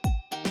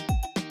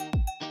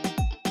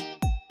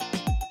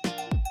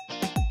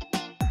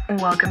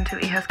Welcome to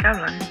Hijas que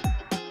Hablan.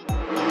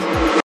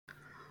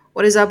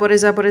 What is up? What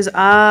is up? What is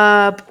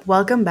up?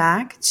 Welcome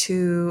back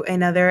to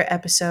another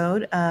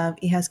episode of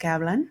Hijas que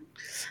Hablan.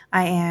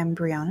 I am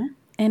Brianna.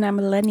 And I'm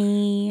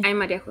Lenny. I'm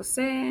Maria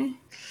Jose.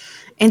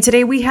 And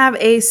today we have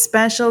a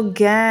special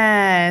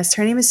guest.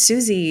 Her name is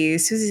Susie.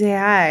 Susie, say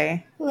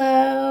hi.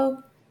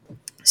 Hello.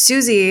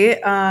 Susie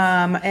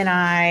and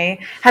I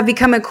have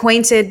become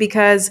acquainted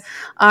because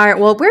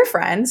we're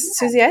friends.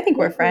 Susie, I think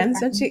we're friends,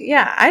 don't you?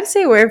 Yeah, I'd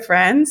say we're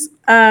friends.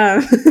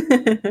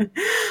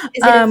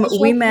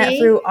 We met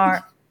through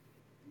our...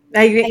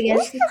 I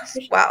guess.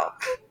 Wow.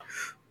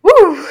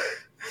 Woo.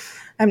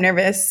 I'm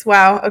nervous.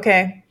 Wow.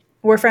 Okay.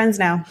 We're friends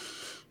now.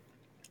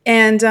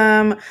 And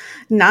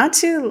not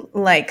to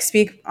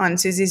speak on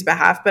Susie's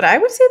behalf, but I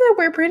would say that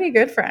we're pretty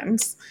good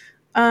friends.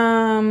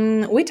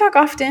 We talk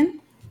often.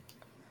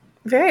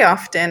 Very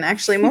often,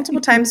 actually,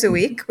 multiple times a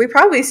week. We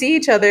probably see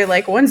each other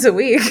like once a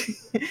week.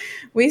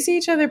 We see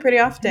each other pretty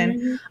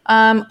often.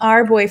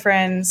 Our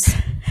boyfriends.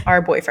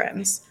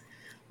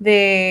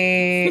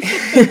 They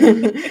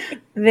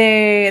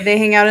they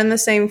hang out in the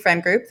same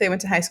friend group. They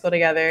went to high school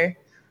together.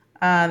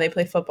 They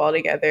play football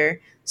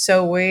together.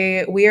 So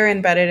we are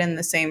embedded in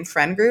the same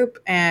friend group,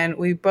 and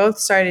we both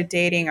started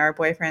dating our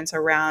boyfriends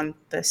around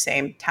the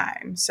same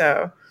time.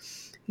 So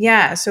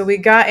yeah, so we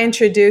got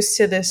introduced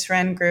to this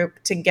friend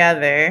group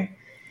together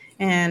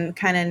and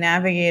kind of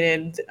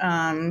navigated.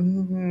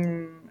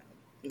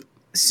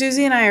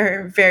 Susie and I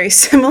are very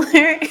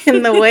similar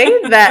in the way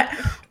that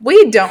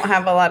we don't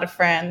have a lot of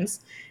friends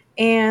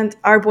and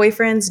our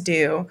boyfriends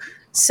do.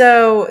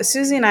 So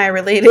Susie and I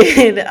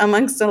related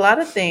amongst a lot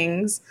of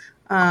things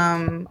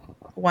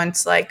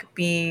once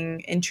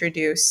being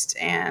introduced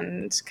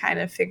and kind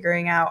of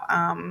figuring out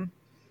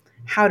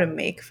how to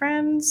make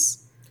friends.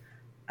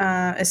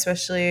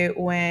 Especially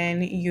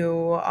when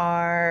you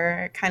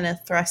are kind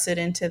of thrusted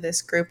into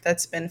this group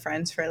that's been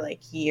friends for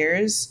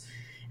years.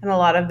 And a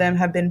lot of them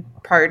have been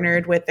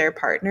partnered with their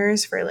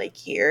partners for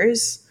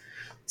years.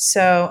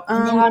 So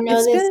and they all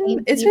know the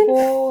same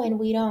people and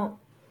we don't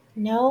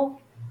know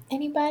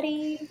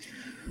anybody.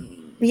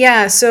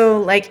 Yeah,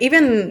 so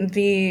even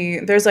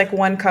there's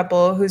one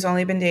couple who's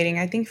only been dating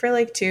I think for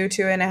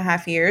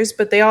 2.5 years,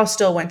 but they all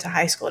still went to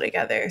high school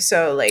together.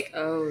 So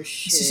oh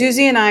shit.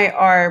 Susie and I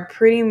are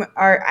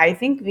I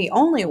think the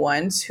only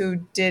ones who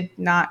did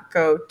not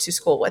go to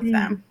school with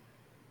them.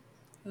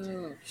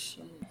 Oh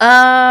shit.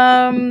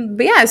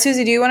 But yeah,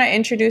 Susie, do you want to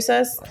introduce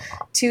us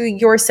to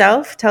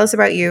yourself? Tell us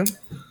about you.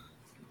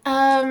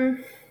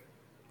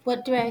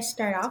 What do I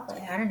start off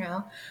with? I don't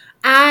know.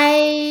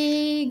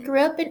 I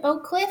grew up in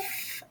Oak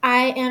Cliff.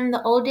 I am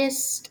the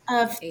oldest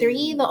of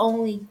three, the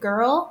only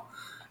girl.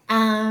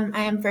 I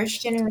am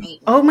first generation.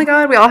 Oh my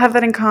God, we all have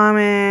that in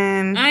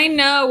common. I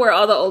know, we're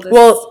all the oldest.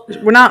 Well,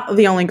 we're not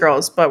the only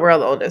girls, but we're all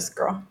the oldest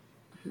girl.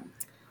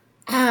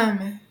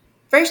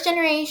 First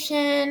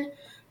generation.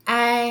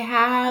 I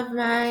have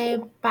my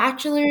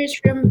bachelor's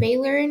from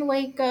Baylor in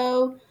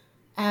Waco.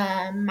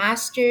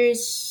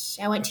 Master's,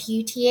 I went to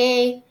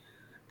UTA.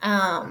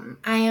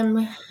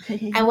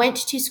 I went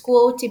to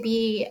school to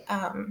be,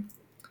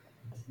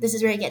 this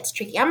is where it gets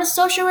tricky. I'm a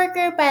social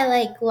worker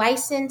by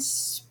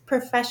license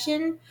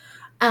profession,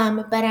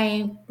 but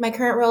my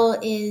current role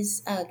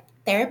is a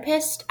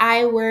therapist.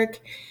 I work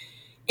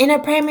in a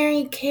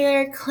primary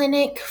care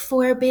clinic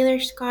for Baylor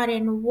Scott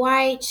and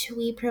White.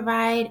 We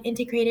provide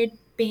integrated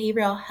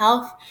behavioral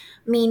health,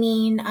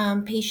 meaning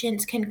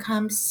patients can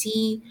come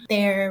see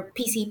their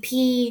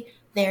PCP,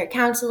 their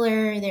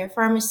counselor, their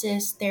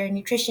pharmacist, their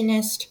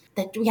nutritionist.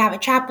 That we have a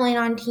chaplain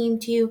on team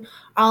too,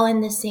 all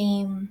in the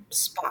same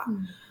spot.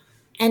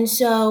 And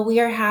so we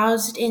are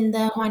housed in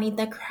the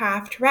Juanita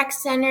Craft Rec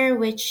Center,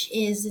 which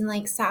is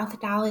in South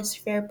Dallas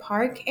Fair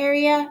Park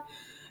area.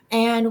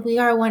 And we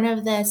are one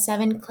of the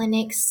 7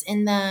 clinics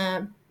in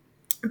the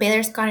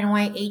Baylor Scott and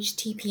White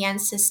HTPN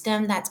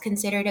system that's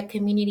considered a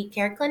community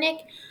care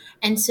clinic.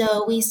 And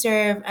so we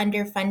serve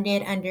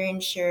underfunded,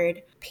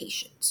 underinsured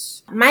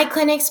patients. My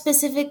clinic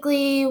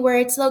specifically, where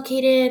it's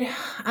located,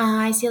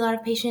 I see a lot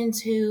of patients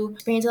who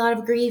experience a lot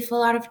of grief, a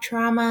lot of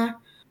trauma,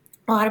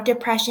 a lot of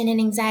depression and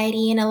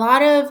anxiety, and a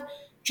lot of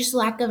just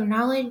lack of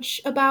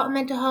knowledge about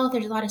mental health.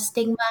 There's a lot of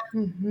stigma,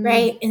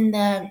 right, in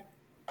the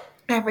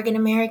African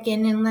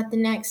American and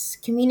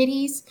Latinx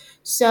communities.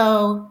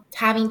 So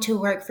having to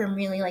work from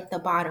really the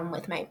bottom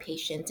with my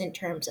patients in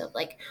terms of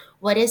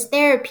what is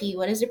therapy,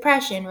 what is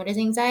depression, what is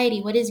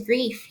anxiety, what is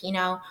grief,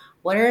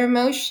 what are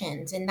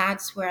emotions? And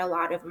that's where a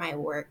lot of my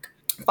work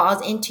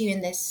falls into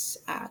in this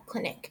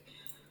clinic.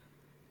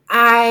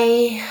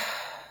 I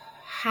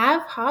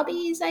have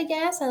hobbies, I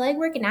guess. I like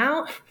working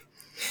out.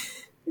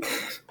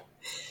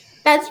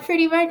 That's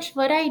pretty much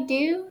what I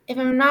do. If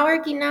I'm not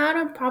working out,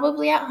 I'm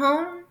probably at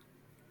home.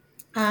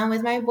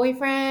 With my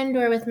boyfriend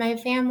or with my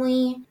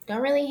family.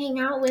 Don't really hang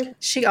out with.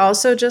 She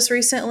also just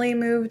recently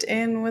moved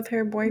in with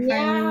her boyfriend.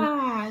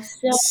 Yeah.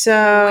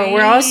 So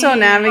we're also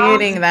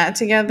navigating that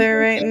together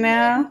right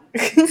now.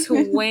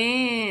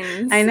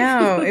 Twins. I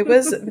know.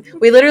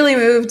 We literally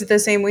moved the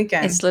same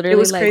weekend. It's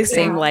literally crazy.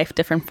 Same life,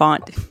 different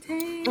font.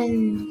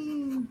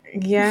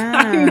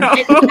 Yeah.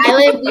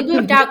 We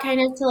moved out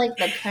kind of to like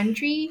the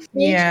country.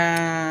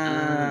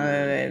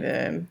 Yeah. They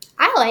did.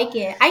 I like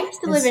it. I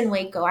used to live It's- in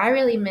Waco. I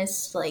really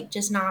missed like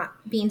just not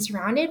being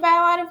surrounded by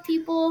a lot of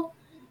people,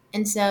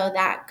 and so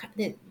that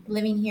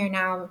living here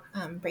now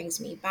brings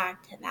me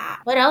back to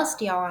that. What else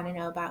do y'all want to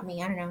know about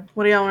me? I don't know.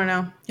 What do y'all want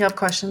to know? You have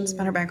questions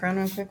about her background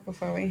real quick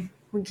before we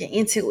get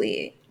into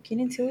it? Get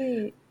into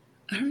it.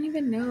 I don't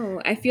even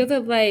know. I feel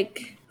that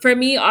like for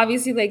me,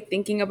 obviously, like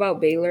thinking about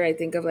Baylor, I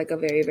think of like a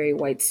very, very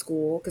white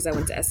school because I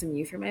went to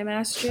SMU for my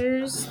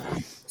master's.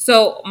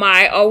 So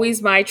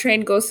my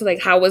train goes to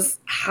like how was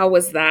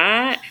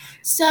that?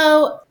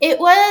 So it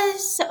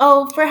was,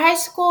 for high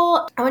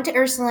school, I went to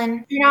Ursuline.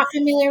 If you're not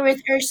familiar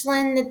with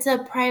Ursuline, it's a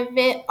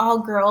private all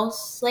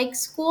girls like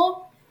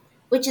school,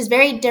 which is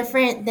very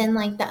different than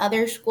like the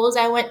other schools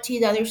I went to.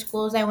 The other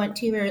schools I went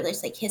to were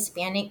just like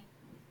Hispanic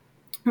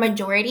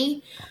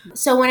majority.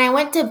 So when I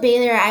went to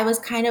Baylor, I was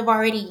kind of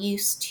already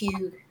used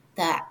to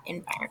that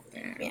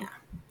environment. Yeah.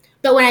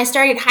 But when I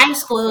started high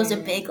school, it was a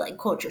big like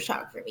culture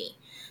shock for me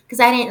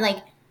because I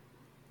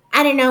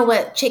didn't know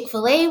what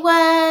Chick-fil-A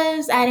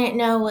was. I didn't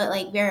know what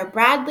like Vera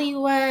Bradley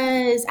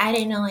was. I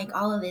didn't know like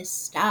all of this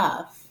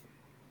stuff.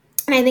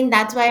 And I think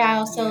that's why I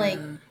also like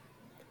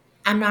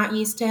I'm not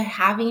used to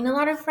having a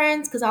lot of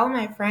friends because all of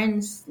my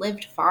friends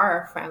lived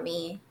far from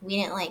me. We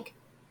didn't like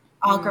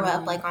all grow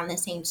up like on the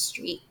same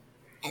street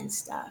and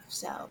stuff.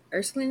 So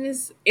Ursuline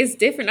is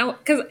different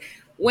because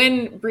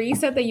when Bree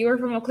said that you were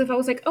from Oak Cliff, I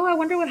was like, oh, I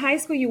wonder what high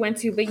school you went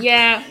to. But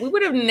yeah, we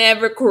would have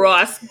never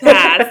crossed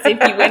paths if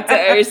you went to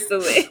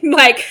Ursuline.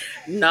 Like,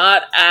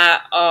 not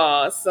at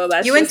all. So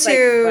that's You went just, like,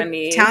 to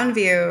funny.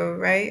 Townview,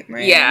 right?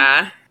 Right.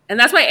 Yeah. And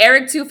that's why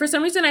Eric, too. For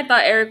some reason, I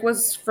thought Eric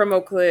was from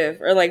Oak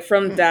Cliff or, like,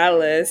 from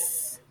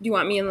Dallas. Do you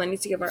want me and Lenny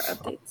to give our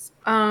updates?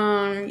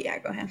 Yeah,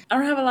 go ahead. I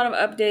don't have a lot of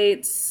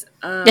updates.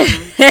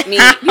 Me,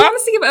 you want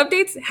us to give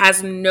updates?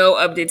 Has no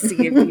updates to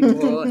give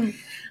people.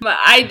 But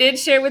I did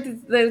share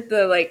with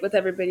the like with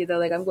everybody though,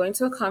 like I'm going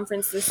to a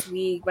conference this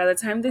week. By the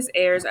time this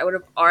airs, I would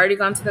have already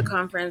gone to the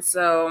conference.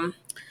 So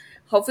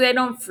hopefully I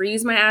don't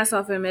freeze my ass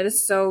off in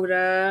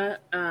Minnesota.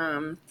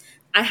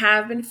 I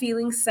have been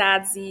feeling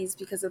sadsies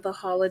because of the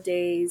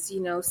holidays, you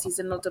know,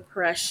 seasonal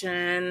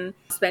depression.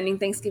 Spending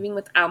Thanksgiving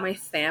without my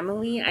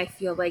family, I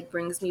feel like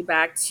brings me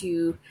back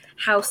to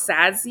how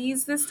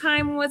sadsies this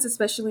time was,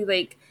 especially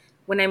like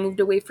when I moved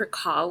away for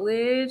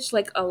college.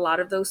 Like a lot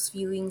of those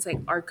feelings like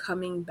are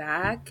coming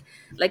back.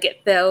 Like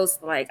it feels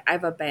like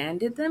I've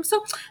abandoned them.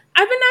 So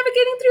I've been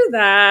navigating through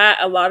that.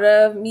 A lot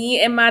of me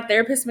and my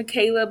therapist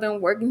Michaela have been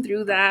working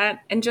through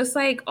that, and just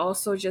like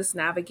also just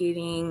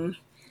navigating.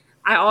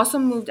 I also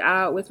moved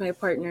out with my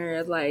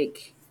partner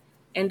like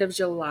end of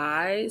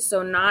July,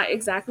 so not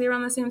exactly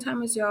around the same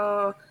time as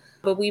y'all,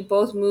 but we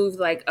both moved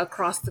like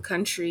across the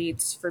country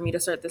for me to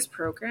start this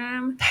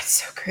program.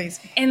 That's so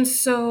crazy. And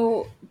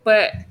so,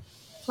 but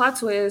plot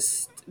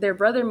twist, their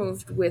brother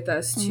moved with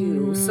us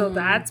too. So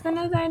that's been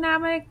a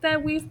dynamic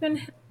that we've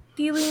been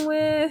dealing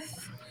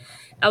with.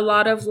 A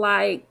lot of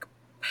like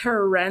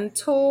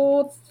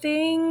parental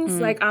things,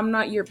 like I'm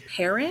not your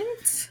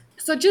parent.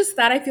 So just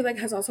that I feel like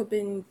has also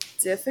been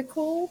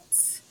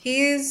difficult.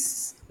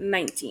 He's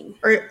 19.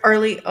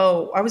 early.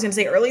 Oh, I was gonna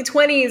say early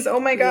 20s.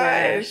 Oh my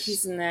Yeah, gosh.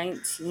 he's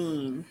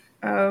 19.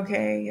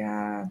 Okay,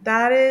 yeah,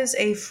 that is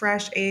a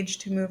fresh age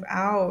to move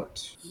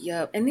out.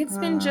 Yep. And it's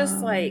been just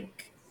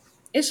like,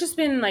 it's just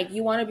been like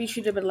you want to be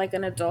treated like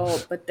an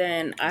adult, but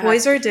then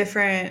Boys are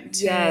different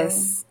too.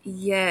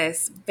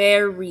 Yes,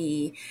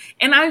 very.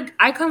 And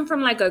I come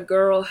from like a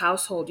girl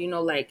household, you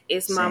know, like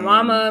it's my Same.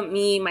 mama,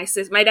 me, my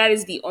sis. My dad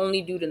is the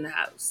only dude in the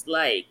house.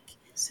 Like,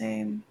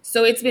 Same.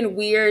 so it's been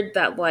weird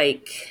that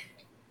like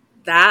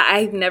that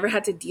I've never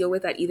had to deal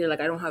with that either.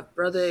 Like I don't have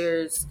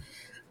brothers.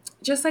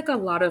 Just like a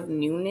lot of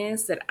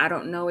newness that I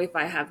don't know if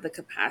I have the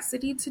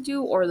capacity to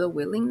do or the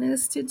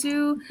willingness to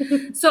do.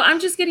 So I'm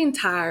just getting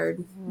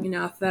tired, you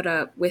know, fed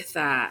up with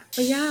that.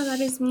 But yeah, that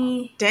is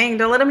me. Dang,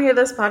 don't let him hear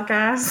this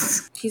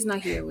podcast. He's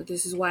not here.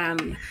 This is why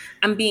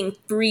I'm being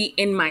free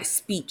in my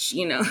speech,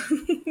 you know.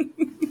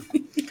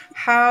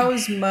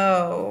 How's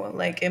Mo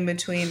like in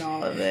between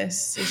all of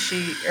this?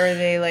 Are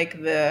they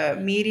like the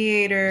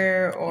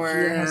mediator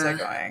or how's that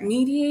going?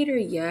 Mediator,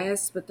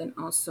 yes, but then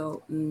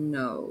also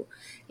no.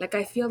 Like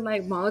I feel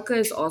like Malika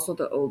is also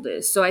the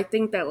oldest. So I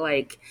think that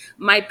like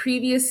my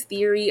previous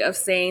theory of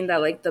saying that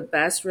like the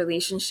best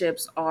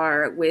relationships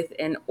are with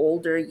an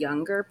older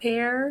younger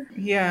pair.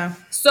 Yeah.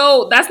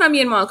 So that's not me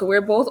and Malika.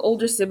 We're both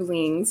older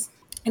siblings.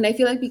 And I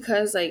feel like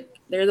because like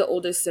they're the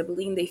oldest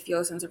sibling, they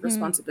feel a sense of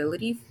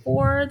responsibility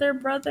for their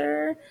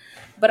brother.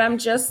 But I'm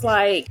just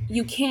like,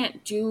 you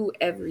can't do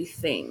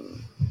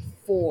everything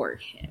for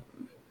him.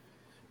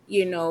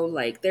 You know,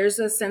 like there's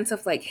a sense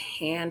of like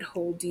hand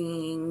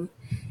holding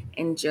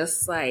and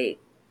just like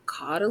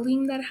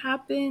coddling that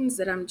happens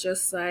that I'm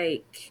just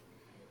like,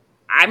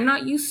 I'm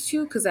not used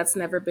to because that's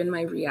never been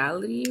my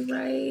reality,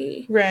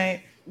 right?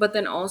 Right. But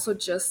then also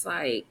just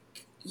like,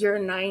 you're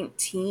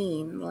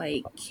 19,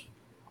 like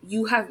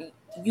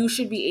you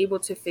should be able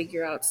to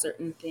figure out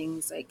certain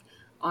things like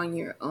on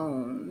your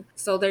own.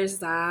 So there's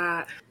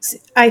that.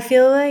 I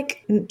feel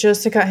like,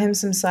 just to cut him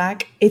some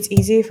slack, it's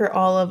easy for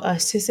all of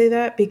us to say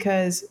that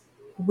because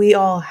we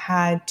all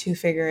had to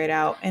figure it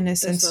out in a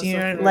sense. so You know,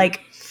 fair.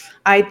 like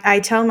I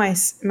tell my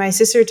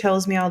sister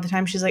tells me all the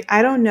time. She's like,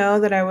 I don't know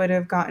that I would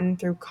have gotten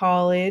through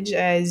college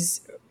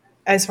as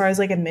far as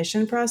like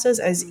admission process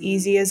as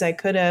easy as I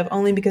could have,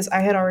 only because I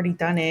had already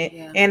done it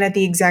and at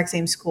the exact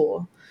same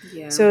school.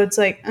 Yeah. So it's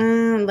like,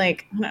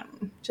 no,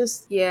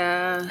 just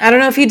Yeah. I don't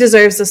know if he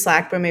deserves the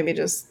slack, but maybe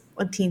just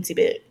a teensy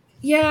bit.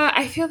 Yeah,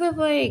 I feel that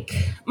like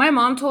my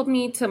mom told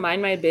me to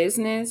mind my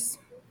business.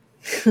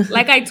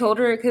 Like I told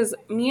her, because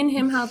me and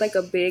him had like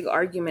a big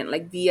argument,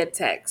 like via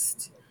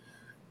text.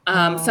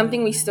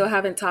 Something we still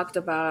haven't talked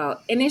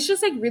about, and it's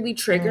just like really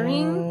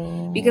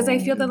triggering because I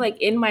feel that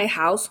like in my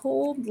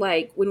household,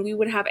 like when we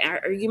would have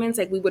arguments,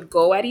 like we would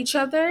go at each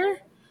other,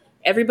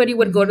 everybody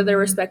would go to their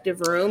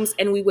respective rooms,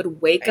 and we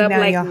would wake And up now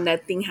like y'all-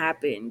 nothing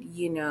happened,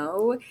 you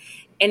know.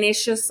 And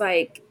it's just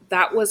like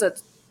that was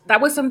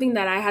something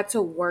that I had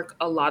to work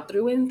a lot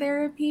through in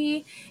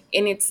therapy,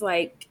 and it's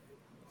like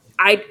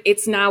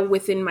it's now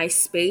within my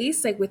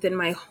space, like within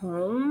my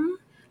home,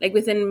 like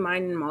within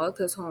mine and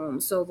Malika's home.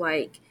 So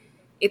like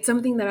it's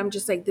something that I'm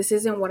just like, this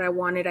isn't what I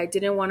wanted. I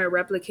didn't want to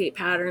replicate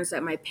patterns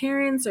that my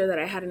parents or that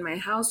I had in my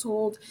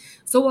household.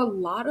 So a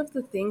lot of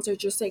the things are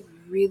just like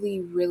really,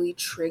 really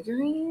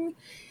triggering.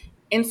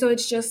 And so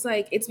it's just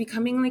like, it's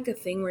becoming like a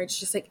thing where it's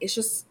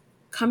just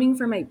coming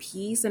for my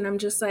peace. And I'm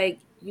just like,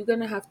 you're going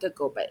to have to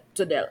go back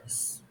to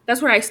Dallas.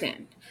 That's where I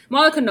stand.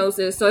 Malika knows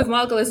this. So if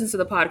Malika listens to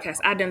the podcast,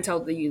 I didn't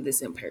tell you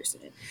this in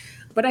person.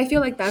 But I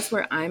feel like that's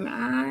where I'm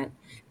at.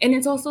 And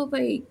it's also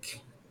like,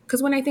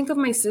 because when I think of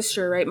my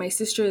sister, right, my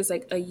sister is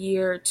like a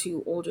year or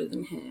two older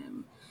than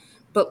him.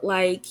 But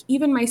like,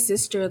 even my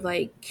sister,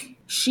 like,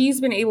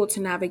 she's been able to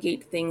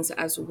navigate things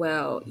as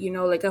well. You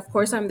know, like, of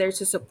course, I'm there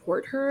to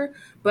support her,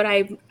 but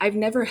I've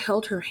never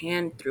held her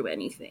hand through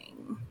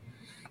anything.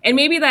 And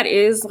maybe that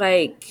is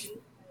like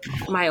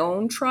my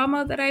own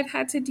trauma that I've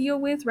had to deal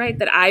with, right?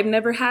 That I've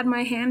never had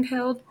my hand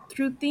held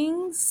through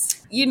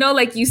things, you know,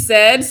 like you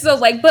said. So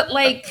like, but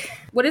like,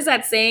 what is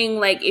that saying?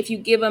 Like, if you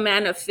give a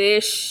man a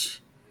fish,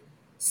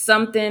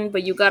 something,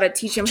 but you gotta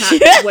teach him how,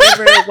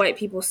 whatever white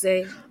people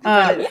say.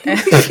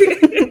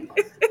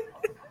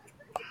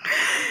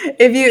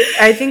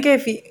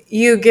 If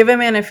you give a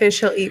man a fish,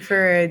 he'll eat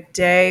for a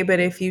day, but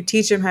if you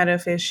teach him how to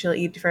fish, he'll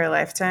eat for a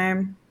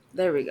lifetime.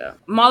 There we go.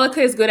 Malika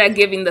is good at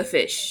giving the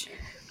fish.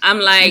 I'm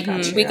like,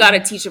 we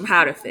gotta teach him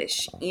how to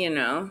fish, you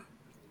know?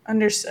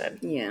 Understood.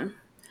 Yeah.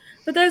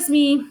 But that's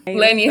me.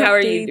 Lenny, how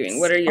are you doing?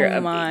 What are your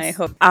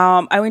updates?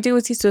 I went to go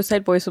see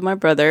Suicide Boys with my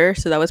brother,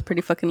 so that was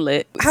pretty fucking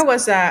lit. How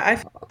was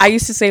that? I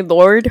used to say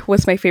Lord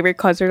was my favorite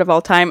concert of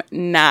all time.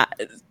 Nah,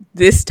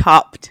 this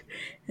topped.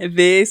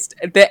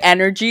 The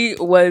energy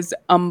was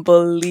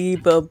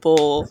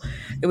unbelievable.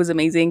 It was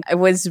amazing. I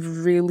was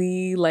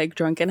really like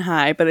drunk and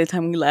high by the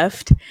time we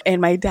left,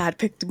 and my dad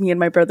picked me and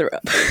my brother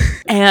up.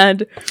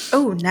 And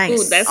oh, nice.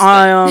 Ooh, that's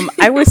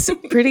I was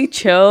pretty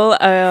chill.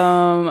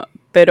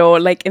 But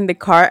like in the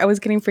car, I was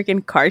getting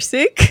freaking car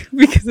sick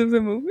because of the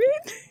movement.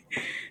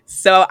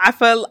 So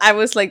I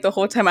was like, the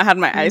whole time I had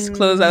my eyes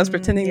closed, I was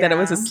pretending that I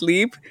was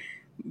asleep,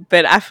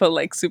 but I felt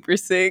like super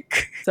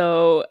sick.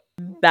 So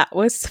that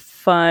was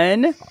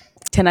fun.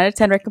 10 out of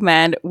 10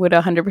 recommend. Would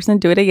 100%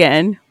 do it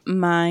again.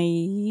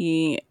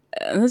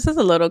 This is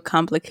a little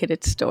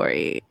complicated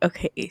story.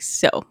 Okay,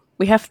 so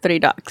we have 3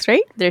 dogs,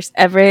 right? There's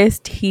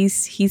Everest.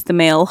 He's the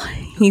male.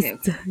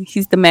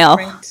 He's the male.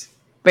 Right.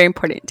 Very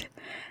important.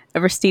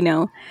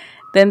 Everestino.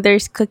 Then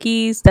there's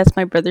Cookies. That's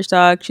my brother's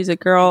dog. She's a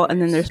girl.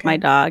 And then there's my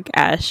dog,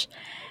 Ash.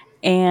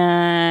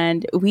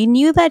 And we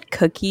knew that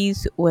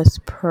Cookies was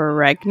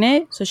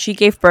pregnant. So she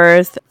gave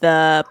birth.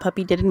 The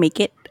puppy didn't make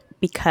it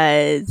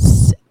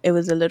because it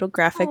was a little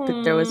graphic,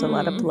 but there was a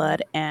lot of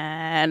blood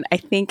and I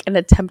think an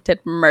attempted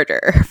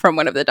murder from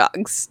one of the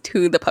dogs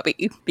to the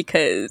puppy,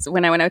 because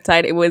when I went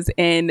outside, it was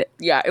in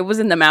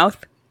the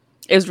mouth.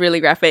 It was really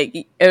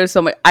graphic. It was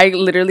so much. I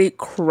literally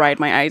cried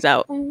my eyes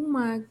out. Oh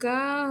my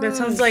God. That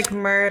sounds like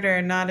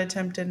murder, not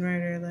attempted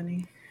murder,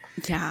 Lenny.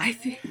 Yeah.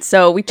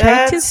 So we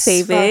tried to That's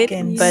save it,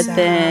 but sad.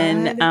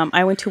 then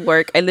I went to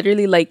work. I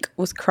literally like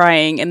was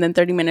crying, and then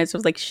 30 minutes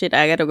was like, shit,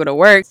 I gotta go to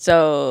work.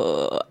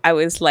 So I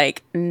was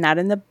like not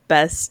in the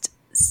best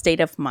state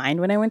of mind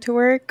when I went to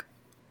work.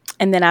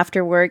 And then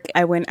after work,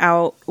 I went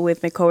out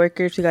with my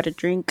coworkers. We got a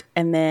drink,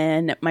 and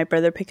then my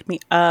brother picked me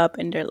up,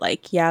 and they're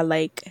like, "Yeah,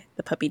 like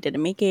the puppy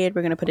didn't make it.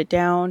 We're gonna put it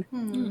down."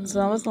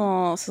 So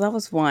that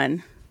was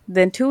one.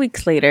 Then 2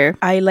 weeks later,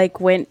 I like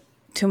went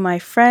to my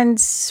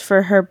friend's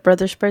for her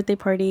brother's birthday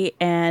party,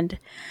 and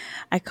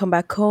I come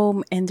back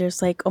home, and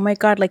there's like, "Oh my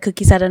God, like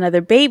Cookies had another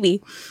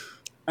baby,"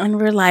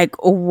 and we're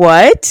like,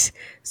 "What?"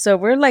 So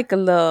we're like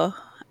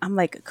I'm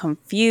like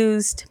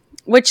confused.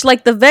 Which,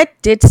 like, the vet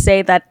did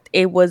say that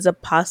it was a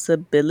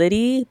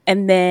possibility.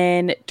 And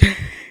then...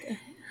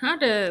 How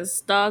does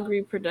dog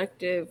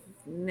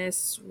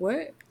reproductiveness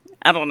work?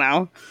 I don't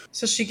know.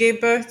 So she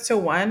gave birth to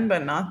one,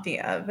 but not the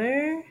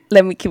other?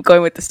 Let me keep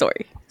going with the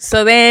story.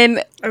 So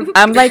then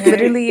I'm like,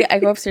 literally, I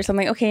go upstairs. I'm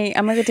like, okay,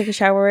 I'm gonna go take a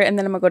shower and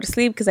then I'm gonna go to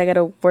sleep because I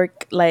gotta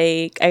work.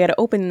 Like, I gotta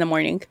open in the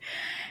morning.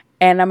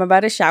 And I'm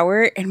about to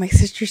shower, and my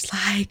sister's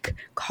like,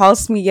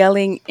 calls me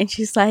yelling, and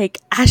she's like,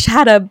 Ash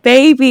had a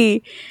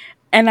baby.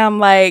 And I'm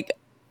like,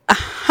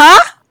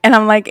 huh? And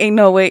I'm like, ain't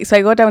no way. So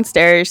I go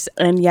downstairs,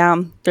 and yeah,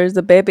 there's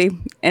a baby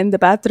in the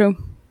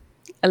bathroom,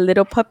 a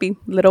little puppy,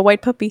 little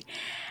white puppy.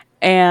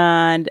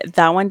 And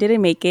that one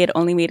didn't make it,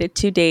 only made it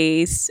 2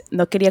 days.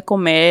 No quería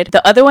comer.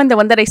 The other one, the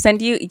one that I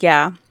sent you,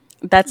 yeah,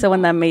 that's the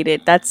one that made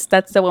it. That's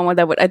the one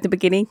that would at the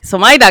beginning. So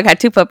my dog had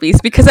 2 puppies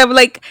because I'm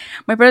like,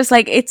 my brother's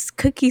like, it's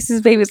Cookies'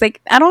 baby. It's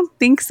like, I don't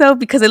think so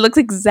because it looks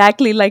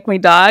exactly like my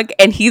dog.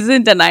 And he's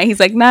in denial.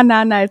 He's like, nah,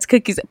 it's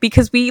Cookies.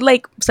 Because we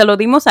like, se lo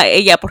dimos a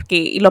ella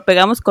porque, y lo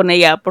pegamos con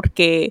ella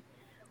porque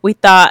we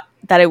thought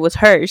that it was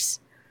hers.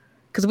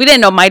 Because we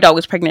didn't know my dog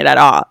was pregnant at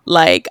all.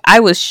 Like, I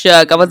was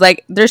shook. I was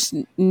like, there's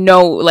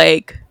no,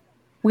 like,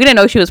 we didn't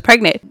know she was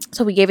pregnant.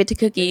 So we gave it to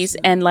Cookies.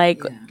 And,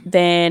 like,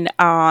 then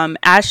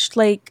Ash,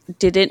 like,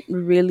 didn't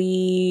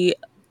really,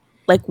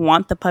 like,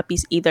 want the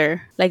puppies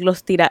either. Like,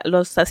 los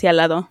hacia al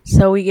lado.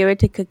 So we gave it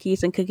to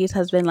Cookies. And Cookies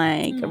has been,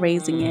 like,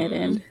 raising it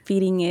and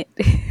feeding it.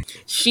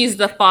 She's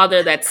the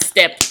father that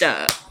stepped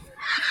up.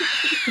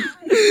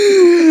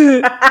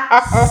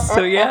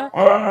 So, yeah.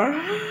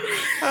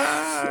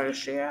 Oh,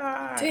 shit.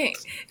 Dang.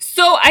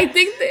 So I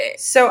think that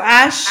So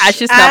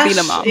Ash is not being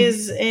a mom.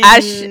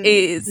 Ash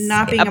is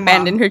not being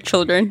abandoned her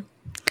children.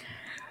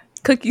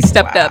 Cookie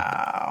stepped up.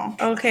 Wow.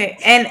 Okay,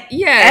 and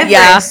yeah,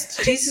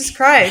 Everest, Jesus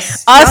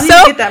Christ. Also, Y'all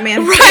need to get that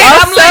man. right.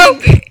 Also, I'm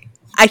like,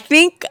 I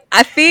think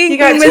He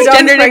got we two dogs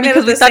misgendered it pregnant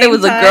because at we the thought it same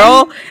was a time.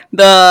 girl,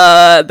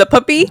 the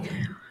puppy,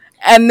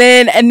 and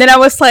then I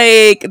was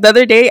like, the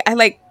other day I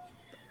like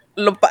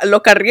lo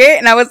cargué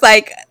and I was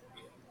like,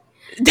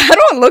 that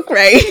don't look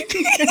right.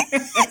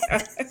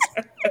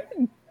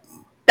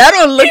 That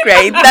don't look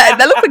right.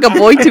 That looks like a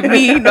boy to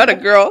me, not a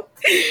girl.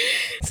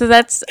 So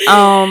that's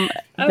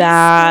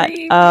that.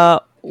 screaming.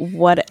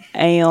 What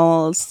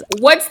else?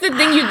 what's the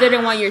thing you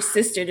didn't want your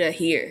sister to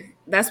hear?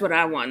 That's what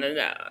I want to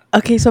know.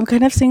 Okay, so I'm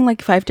kind of seeing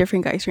like 5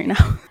 different guys right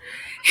now.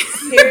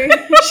 Here,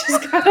 she's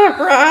got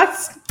a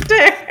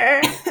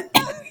roster.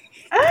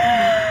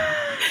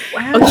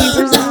 Wow. Okay, so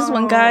there's this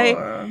one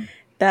guy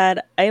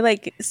that I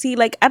like see,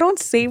 like I don't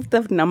save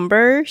the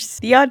numbers.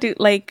 Y'all do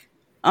like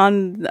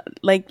on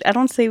like I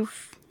don't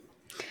save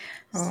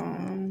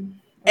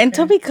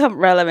until become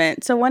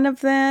relevant. So one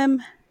of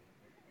them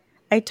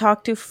I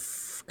talk to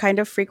kind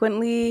of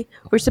frequently.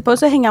 We're supposed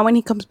to hang out when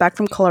he comes back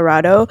from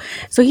Colorado.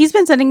 So he's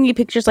been sending me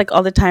pictures like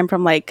all the time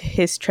from like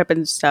his trip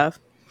and stuff.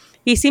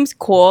 He seems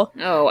cool.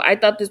 Oh, I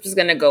thought this was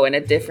gonna go in a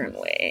different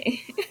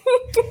way.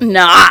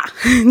 Nah.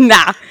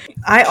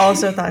 I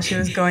also thought she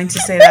was going to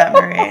say that,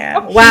 Maria.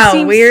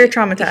 Wow, we're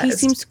traumatized. He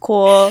seems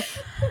cool.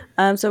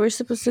 So we're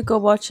supposed to go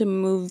watch a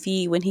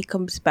movie when he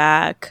comes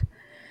back.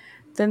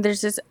 Then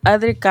there's this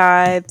other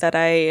guy that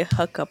I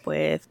hook up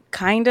with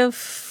kind of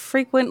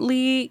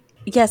frequently.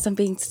 Yes, I'm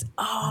being.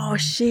 Oh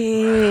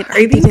shit! Are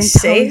you being didn't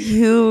safe? tell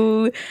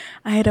you,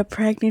 I had a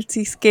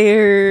pregnancy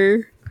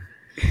scare.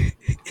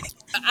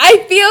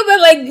 I feel that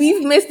like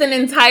we've missed an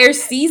entire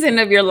season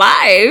of your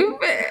life.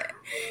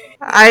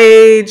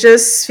 I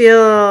just feel.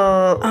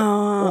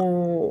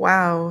 Oh,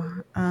 wow.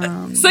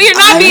 So you're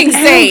not being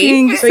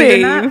safe. So you're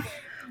not.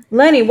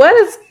 Lenny, what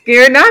is.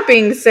 You're not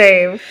being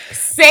safe.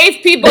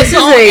 Safe people This is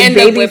don't a end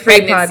up with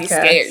baby-free pregnancy podcast.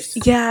 scares.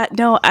 Yeah,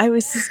 no, I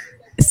was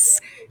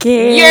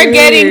scared. You're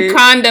getting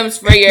condoms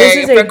for your This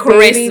is for a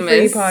baby-free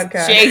Christmas.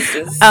 podcast.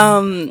 Jesus.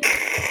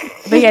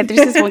 But yeah,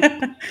 there's this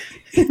one.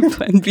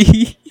 Plan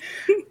B.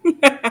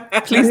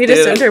 Please You do.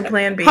 just send her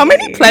Plan B. How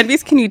many Plan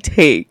Bs can you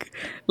take?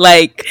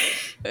 Like,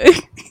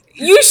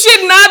 You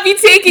should not be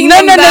taking no.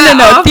 them that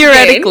often.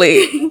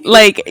 Theoretically,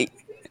 like,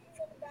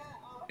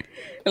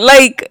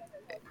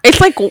 it's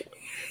like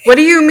What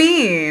do you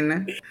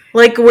mean?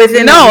 Like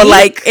within a no, week?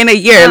 like in a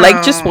year, like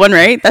No. just one,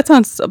 right? That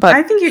sounds about.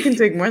 I think you can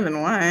take more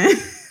than one.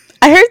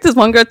 I heard this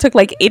one girl took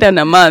like 8 in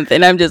a month,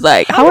 and I'm just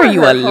like, how are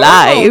you her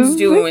alive? hormones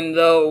doing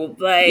though?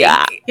 Like,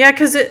 Yeah. Yeah,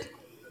 because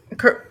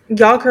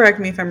y'all correct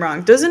me if I'm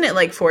wrong. Doesn't it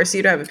like force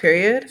you to have a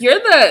period? you're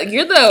the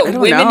don't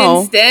women know.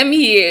 in STEM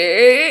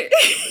here.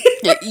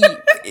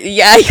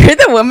 Yeah, you're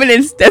the woman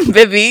in STEM,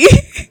 baby.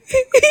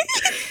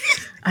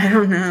 I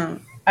don't know.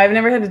 I've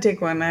never had to take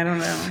one. I don't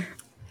know.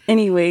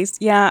 Anyways,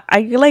 yeah,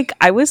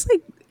 I was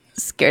like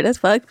scared as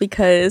fuck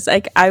because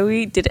like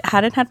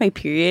hadn't had my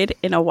period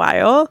in a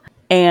while,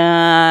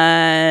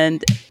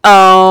 and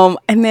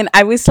then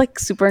I was like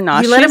super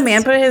nauseous. You let a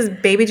man put his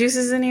baby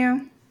juices in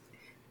you?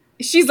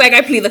 She's like,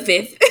 I plead the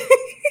fifth.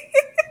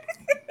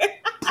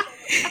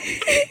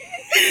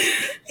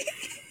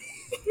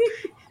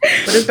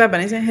 What does Bad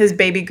Bunny say? His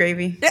baby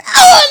gravy.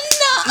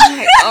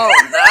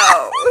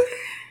 Oh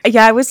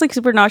Yeah, I was like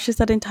super nauseous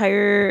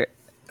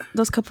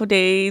those couple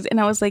days, and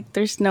I was like,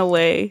 there's no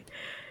way,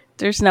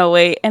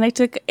 and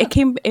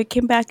it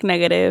came back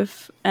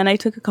negative, and I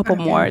took a couple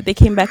more. They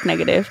came back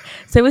negative,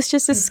 so it was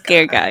just a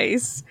scare,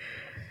 guys.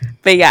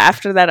 But yeah,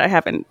 after that I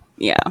haven't.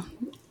 Yeah,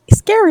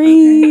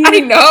 scary. I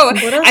know.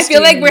 What else I feel do you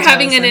like need we're to tell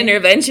having us, an Lenny?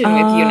 intervention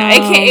with you now.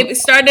 It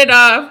started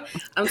off,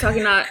 I'm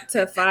talking not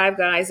to 5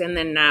 guys, and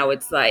then now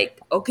it's like,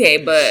 okay,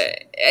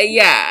 but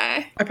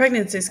yeah. A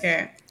pregnancy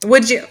scare.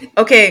 Would you?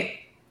 Okay,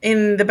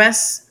 in the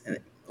best.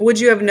 Would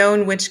you have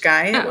known which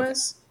guy it Oh.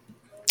 was?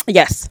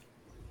 Yes.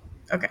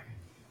 Okay.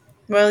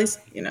 Well, at least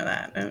you know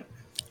that.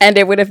 And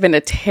it would have been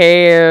a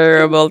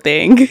terrible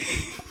thing.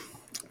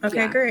 Okay,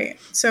 Yeah. great.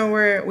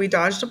 So we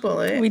dodged a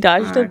bullet. We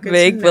dodged a Good to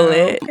big know.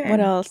 bullet. Okay. What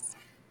else?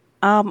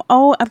 I'm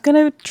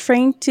gonna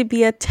train to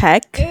be a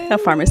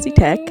pharmacy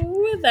tech.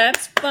 Ooh,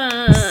 that's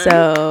fun.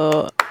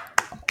 So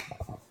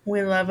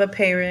We love a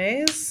pay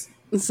raise.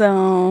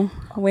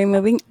 we're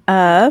moving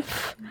up.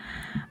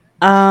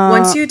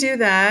 Once you do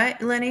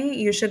that,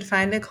 Lenny, you should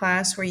find a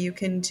class where you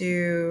can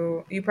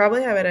do. You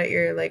probably have it at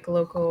your like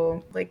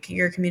local, like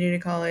your community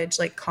college,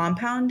 like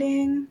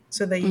compounding,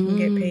 so that you can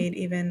get paid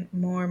even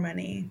more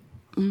money.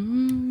 I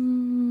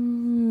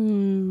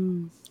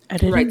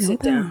didn't Write know it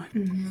that. down.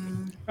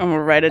 I'm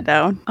gonna write it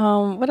down.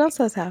 What else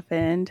has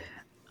happened?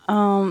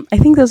 I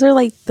think those are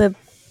like the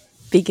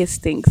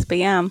biggest things. But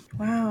yeah,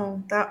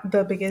 Wow,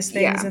 the biggest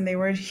things, Yeah. and they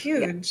were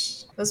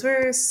huge.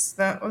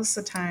 That was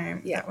the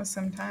time. Yeah. That was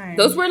some time.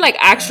 Those were like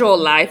actual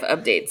life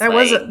updates. That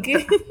like, was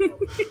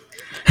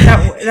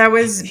that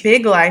was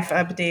big life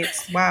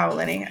updates. Wow,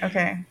 Lenny.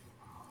 Okay.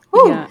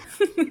 yeah.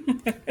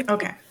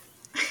 Okay.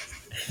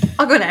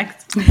 I'll go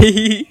next.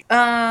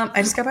 I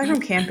just got back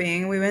from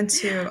camping. We went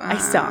to I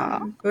saw.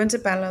 we went to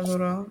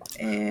Paladuro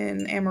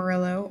in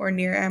Amarillo or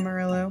near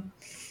Amarillo,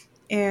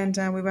 and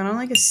we went on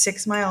like a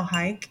 6-mile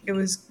hike. It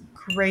was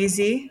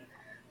crazy.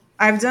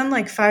 I've done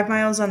like 5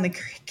 miles on the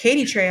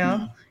Katy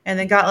Trail and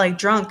then got like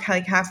drunk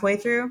like halfway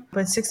through.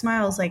 But 6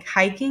 miles like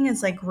hiking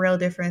is like real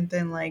different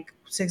than like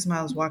 6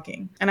 miles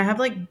walking. And I have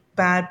like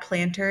bad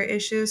plantar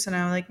issues, so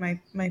now like my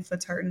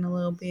foot's hurting a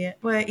little bit.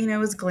 But you know, it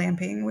was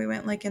glamping. We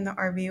went like in the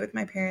RV with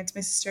my parents, my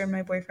sister, and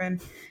my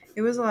boyfriend.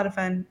 It was a lot of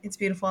fun. It's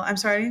beautiful. I'm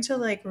starting to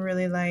like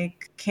really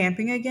like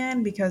camping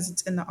again because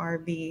it's in the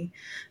RV.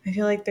 I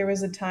feel like there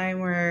was a time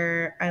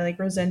where I like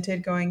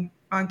resented going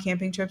on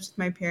camping trips with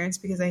my parents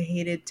because I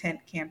hated tent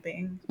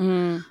camping.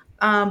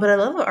 But I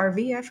love an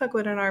RV. I fuck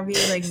with an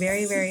RV like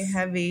very, very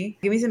heavy.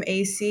 Give me some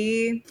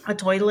AC, a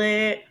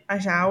toilet, a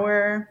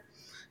shower,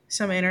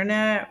 some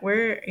internet.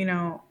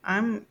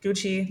 I'm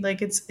Gucci.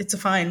 Like it's a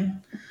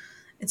fun.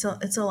 It's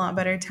a lot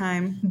better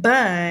time.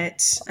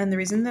 And the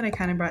reason that I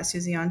kind of brought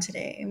Susie on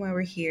today and why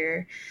we're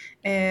here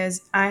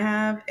is I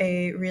have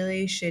a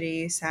really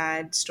shitty,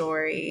 sad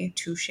story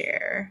to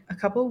share. A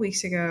couple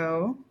weeks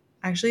ago,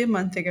 actually a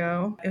month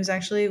ago,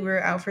 we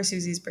were out for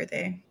Susie's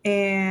birthday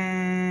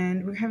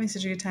and we were having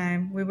such a good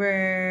time. We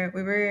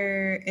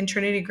were in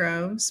Trinity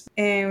Groves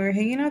and we were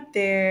hanging out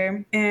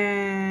there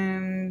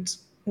and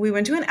we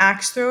went to an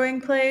axe throwing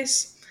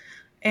place.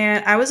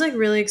 And I was like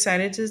really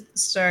excited to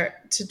start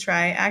to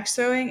try axe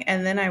throwing,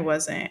 and then I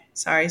wasn't.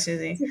 Sorry,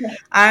 Susie. Okay.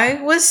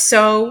 I was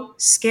so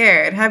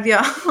scared. Have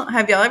y'all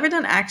ever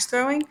done axe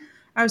throwing?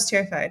 I was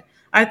terrified.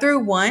 I threw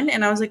one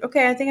and I was like,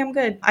 okay, I think I'm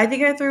good. I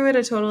think I threw it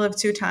a total of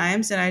 2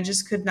 times and I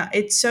just could not.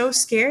 It's so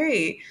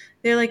scary.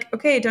 They're like,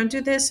 okay, don't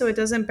do this so it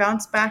doesn't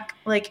bounce back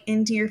like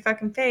into your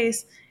fucking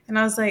face. And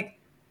I was like,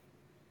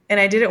 and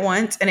I did it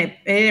once and it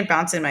didn't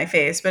bounce in my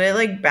face, but it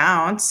like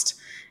bounced.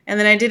 And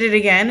then I did it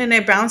again and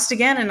it bounced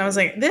again. And I was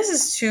like, this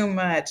is too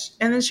much.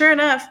 And then sure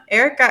enough,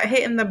 Eric got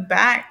hit in the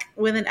back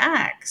with an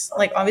axe.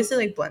 Like obviously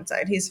like blunt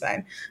side, he's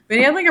fine. But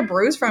he had like a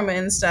bruise from it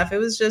and stuff. It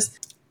was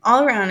just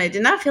all around. It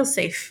did not feel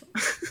safe.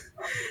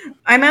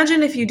 I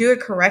imagine if you do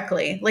it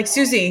correctly, like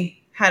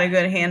Susie had a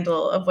good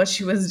handle of what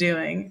she was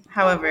doing.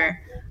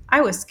 However,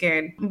 I was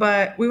scared.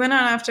 But we went on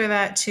after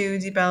that to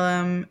Deep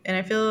Ellum. And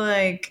I feel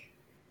like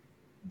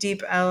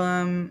Deep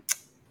Ellum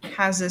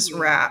has this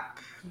rap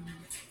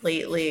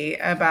lately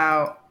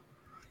about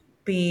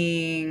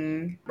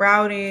being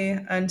rowdy,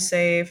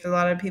 unsafe. A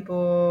lot of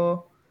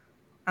people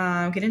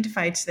get into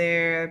fights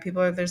there.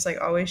 There's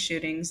like always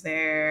shootings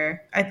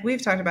there.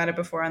 We've talked about it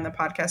before on the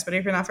podcast, but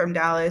if you're not from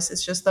Dallas,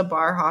 it's just the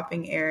bar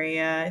hopping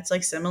area. It's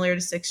like similar to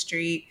 6th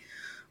Street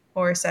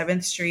or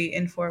 7th Street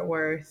in Fort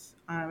Worth.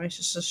 It's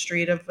just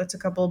it's a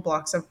couple of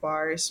blocks of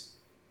bars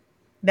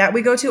that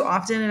we go to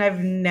often and I've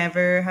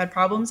never had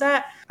problems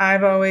at.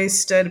 I've always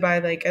stood by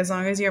like, as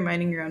long as you're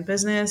minding your own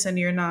business and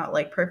you're not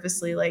like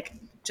purposely like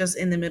just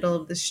in the middle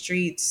of the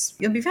streets,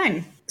 you'll be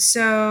fine.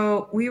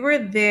 So we were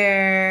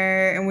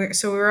there and we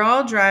were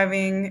all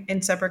driving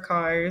in separate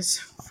cars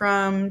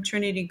from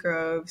Trinity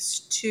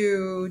Groves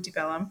to Deep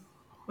Ellum,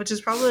 which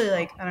is probably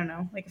like, I don't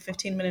know, like a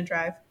 15-minute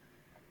drive.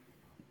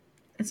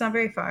 It's not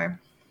very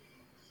far.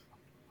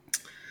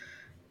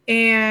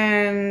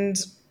 And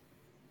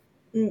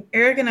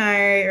Eric and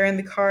I are in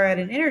the car at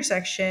an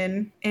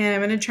intersection, and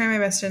I'm going to try my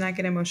best to not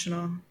get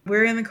emotional.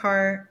 We're in the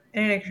car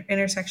at an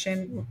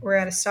intersection. We're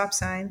at a stop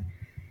sign,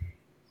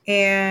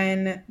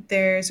 and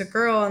there's a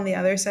girl on the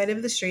other side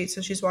of the street, so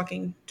she's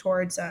walking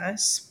towards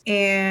us,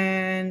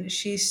 and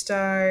she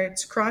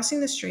starts crossing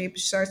the street.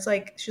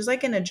 She's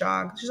like in a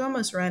jog. She's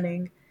almost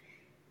running.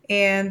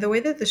 And the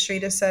way that the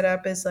street is set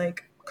up is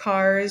like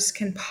cars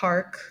can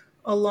park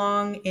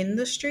along in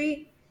the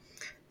street.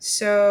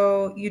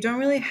 So you don't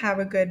really have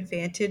a good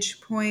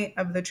vantage point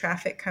of the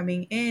traffic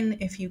coming in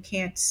if you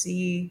can't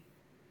see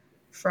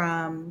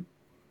from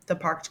the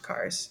parked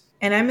cars.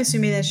 And I'm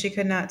assuming that she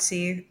could not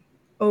see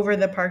over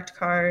the parked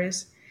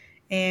cars,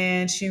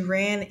 and she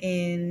ran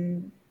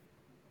into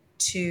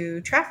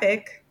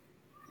traffic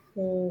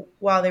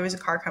while there was a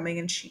car coming,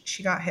 and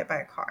she got hit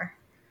by a car.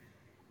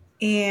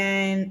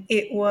 And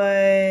it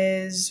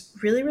was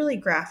really, really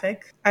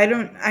graphic.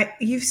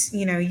 You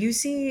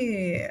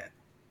see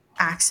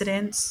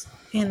accidents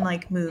in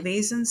like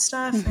movies and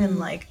stuff, and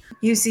like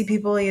you see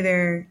people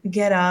either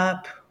get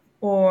up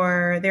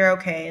or they're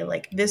okay.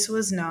 Like, this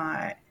was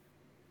not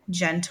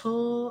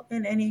gentle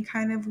in any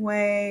kind of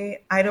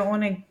way. I don't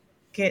want to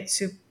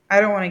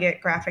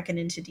get graphic and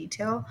into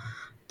detail,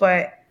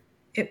 but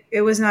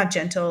it was not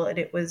gentle, and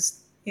it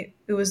was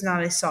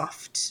not a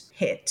soft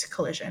hit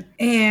collision.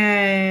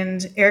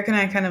 And Eric and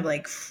I kind of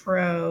like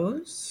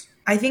froze.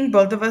 I think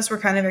both of us were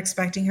kind of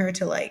expecting her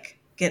to like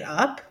get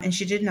up, and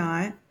she did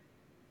not.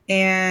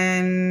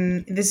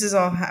 And this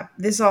all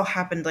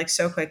happened like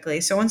so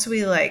quickly. So once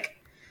we like,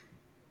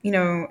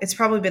 it's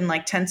probably been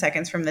like 10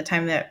 seconds from the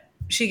time that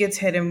she gets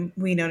hit and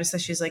we notice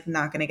that she's like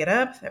not gonna get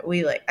up, that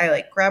I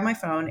like grab my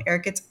phone.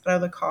 Eric gets out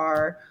of the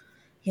car.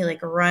 He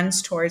like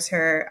runs towards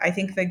her. I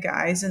think the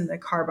guys in the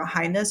car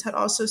behind us had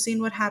also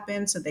seen what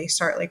happened, so they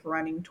start like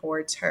running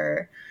towards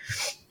her.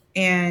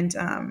 And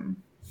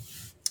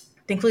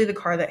thankfully the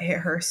car that hit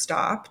her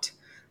stopped.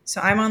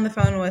 So I'm on the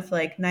phone with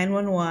like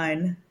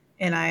 911,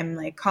 and I'm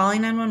like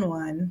calling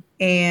 911,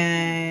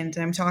 and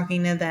I'm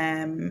talking to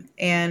them.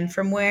 And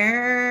from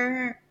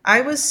where I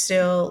was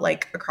still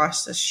like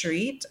across the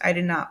street, I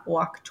did not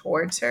walk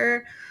towards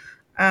her,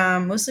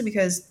 mostly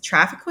because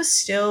traffic was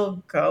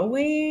still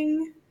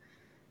going.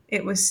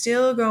 It was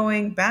still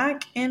going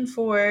back and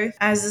forth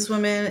as this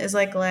woman is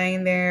like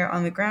laying there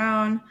on the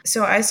ground.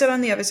 So I stood on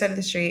the other side of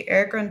the street.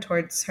 Eric ran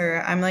towards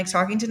her. I'm like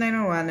talking to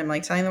 911. I'm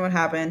like telling them what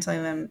happened,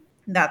 telling them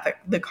that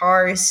the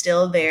car is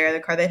still there.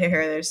 The car that hit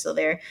her, they're still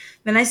there.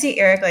 Then I see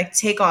Eric like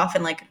take off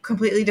in like a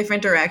completely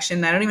different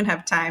direction. I don't even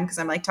have time because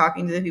I'm like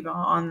talking to the people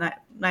on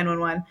that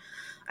 911.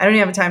 I don't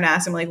even have time to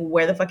ask him like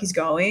where the fuck he's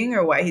going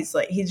or why he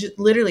just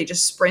literally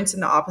just sprints in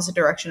the opposite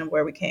direction of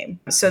where we came.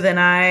 So then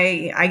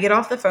I get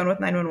off the phone with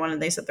 911,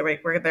 and they said they're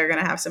going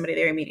to have somebody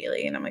there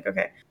immediately. And I'm like,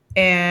 okay.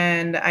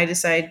 And I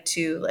decide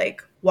to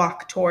like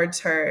walk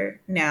towards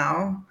her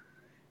now.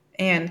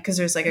 And because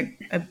there's like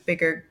a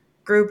bigger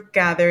group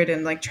gathered,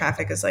 and like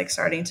traffic is like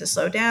starting to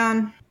slow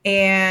down.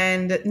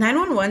 And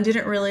 911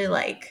 didn't really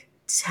like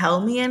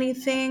tell me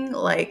anything.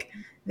 Like,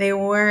 they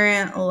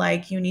weren't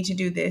like, you need to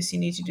do this, you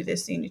need to do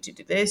this, you need to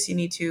do this, you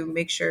need to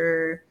make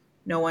sure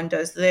no one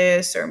does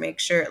this, or make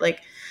sure, like,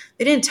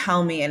 they didn't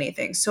tell me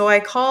anything. So I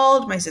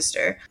called my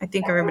sister. I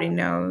think everybody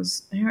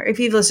knows. If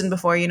you've listened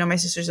before, my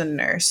sister's a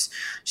nurse.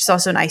 She's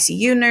also an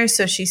ICU nurse.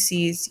 So she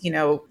sees,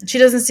 she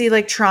doesn't see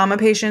like trauma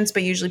patients,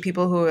 but usually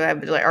people who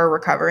are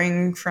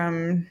recovering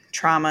from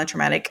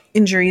traumatic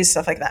injuries,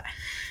 stuff like that.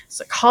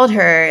 So I called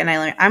her, and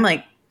I'm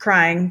like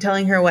crying,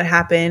 telling her what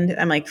happened.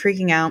 I'm like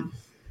freaking out.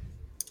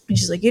 And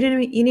she's like, you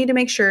need to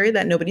make sure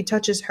that nobody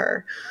touches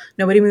her.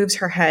 Nobody moves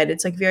her head.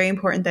 It's like very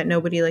important that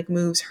nobody like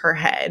moves her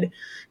head,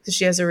 because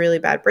she has a really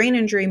bad brain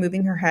injury.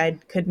 Moving her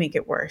head could make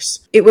it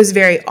worse. It was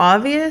very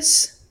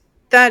obvious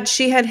that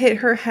she had hit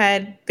her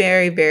head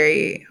very,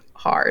 very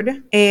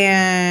hard.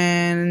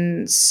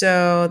 And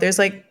so there's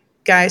like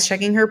guys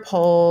checking her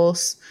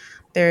pulse.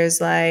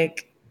 There's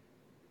like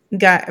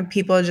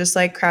people just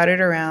like crowded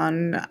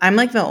around. I'm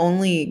like the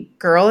only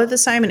girl at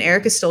this time, and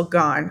Eric is still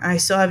gone. I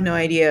still have no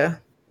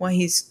idea what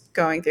he's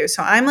going through.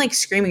 So I'm like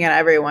screaming at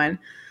everyone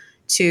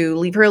to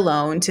leave her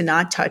alone, to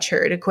not touch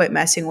her, to quit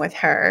messing with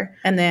her.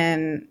 And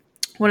then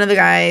one of the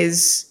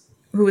guys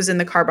who was in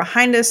the car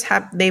behind us,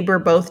 they were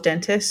both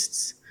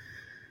dentists.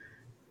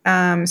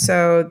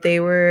 So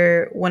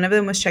one of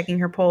them was checking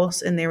her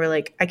pulse, and they were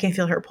like, I can't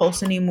feel her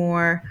pulse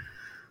anymore.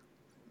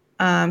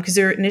 Because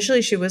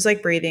initially she was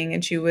like breathing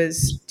and she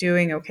was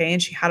doing okay,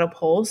 and she had a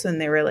pulse, and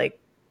they were like,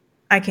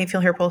 I can't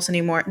feel her pulse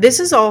anymore. This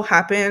has all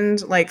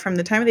happened like from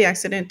the time of the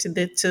accident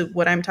to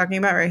what I'm talking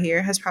about right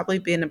here has probably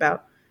been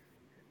about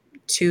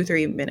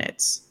 2-3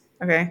 minutes.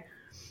 Okay.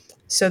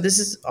 So this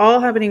is all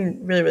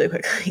happening really, really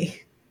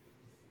quickly.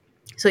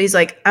 So he's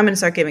like, I'm going to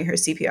start giving her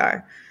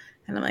CPR.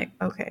 And I'm like,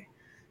 okay.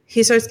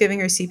 He starts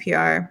giving her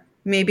CPR,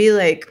 maybe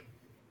like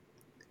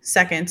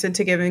seconds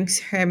into giving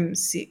her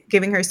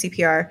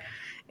CPR.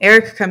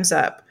 Eric comes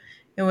up,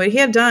 and what he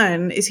had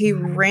done is he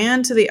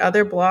ran to the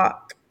other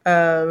block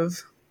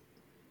of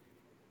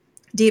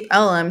Deep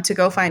Ellum to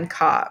go find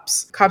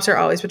cops. Cops are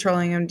always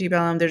patrolling in Deep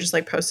Ellum. They're just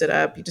like posted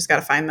up. You just got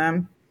to find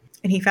them.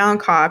 And he found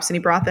cops, and he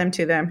brought them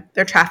to them.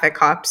 They're traffic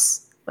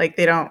cops. Like,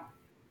 they don't,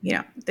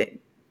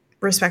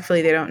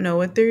 respectfully, they don't know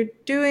what they're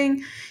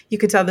doing. You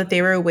could tell that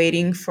they were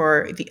waiting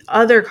for the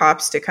other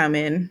cops to come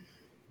in.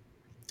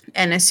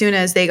 And as soon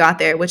as they got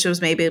there, which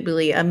was maybe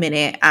a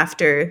minute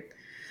after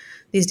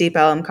these Deep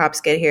Ellum cops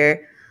get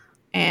here,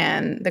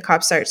 and the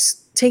cop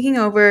starts taking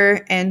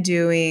over and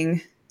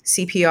doing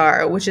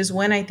CPR, which is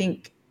when I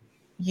think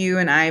you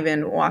and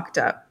Ivan walked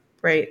up,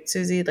 right,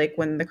 Susie? Like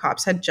when the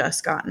cops had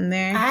just gotten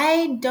there.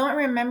 I don't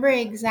remember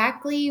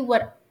exactly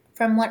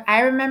from what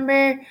I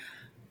remember,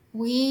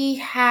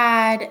 we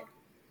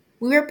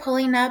were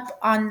pulling up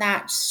on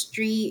that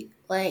street,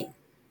 like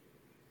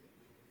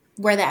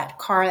where that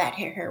car that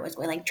hit her was,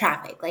 with like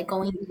traffic, like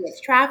going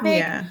with traffic.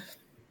 Yeah.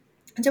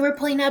 And so we're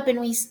pulling up and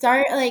we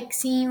start like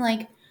seeing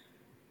like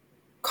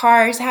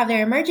cars have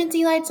their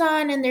emergency lights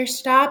on and they're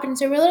stopped. And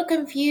so we're a little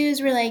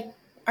confused. We're like,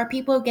 are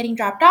people getting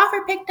dropped off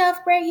or picked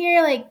up right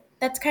here? Like,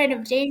 that's kind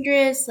of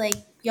dangerous. Like,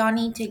 y'all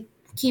need to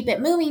keep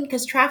it moving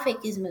because traffic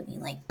is moving.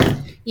 Like,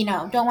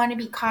 don't want to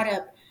be caught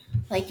up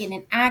like in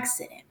an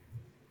accident.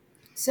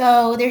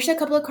 So there's a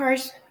couple of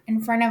cars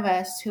in front of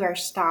us who are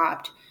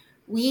stopped.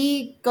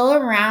 We go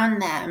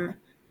around them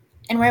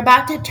and we're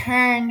about to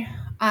turn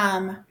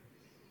on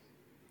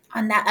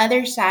that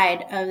other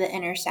side of the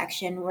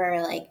intersection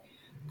where like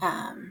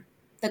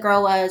the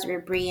girl was, where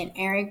Bree and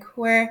Eric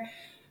were.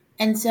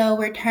 And so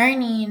we're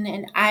turning,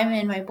 and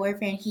Ivan, my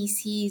boyfriend, he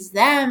sees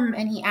them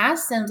and he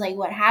asks them like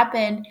what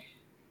happened.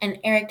 And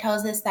Eric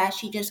tells us that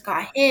she just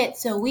got hit.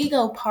 So we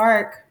go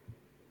park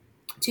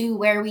to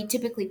where we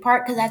typically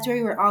park because that's where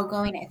we were all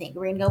going. I think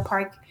we're gonna go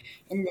park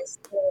in this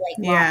little,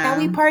 like lot that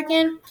we park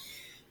in.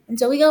 And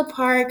so we go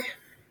park.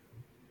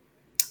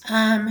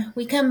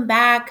 We come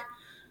back.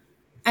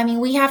 I mean,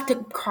 we have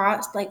to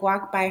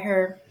walk by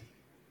her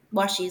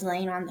while she's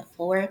laying on the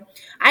floor.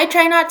 I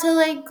try not to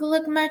like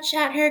look much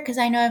at her because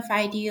I know if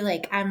I do,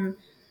 like I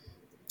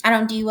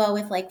don't do well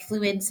with like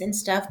fluids and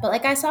stuff. But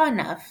like I saw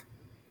enough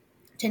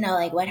to know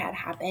like what had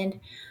happened.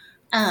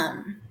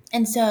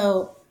 And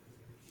so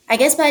I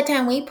guess by the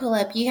time we pull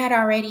up, you had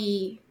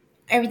already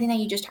everything that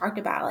you just talked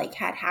about like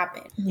had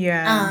happened.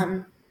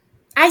 Yeah.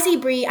 I see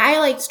Bree. I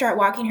like start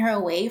walking her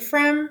away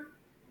from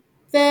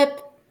the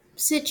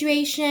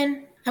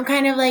situation. I'm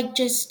kind of like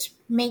just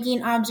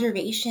making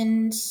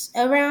observations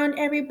around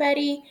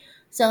everybody.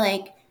 So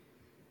like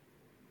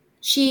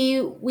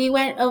we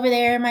went over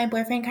there. My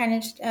boyfriend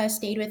kind of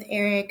stayed with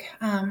Eric.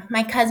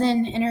 My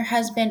cousin and her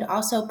husband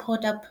also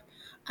pulled up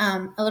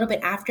a little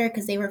bit after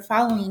because they were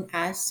following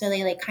us. So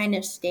they like kind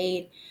of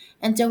stayed.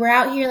 And so we're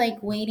out here like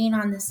waiting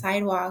on the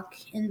sidewalk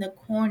in the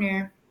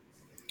corner.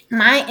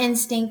 My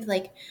instinct,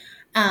 like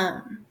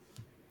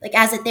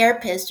as a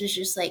therapist, was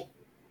just like,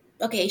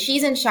 okay,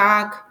 she's in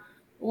shock.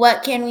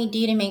 What can we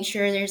do to make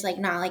sure there's like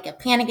not like a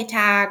panic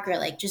attack or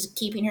like just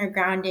keeping her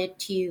grounded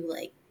to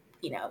like,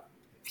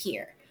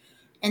 here.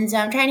 And so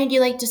I'm trying to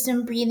do like just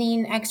some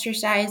breathing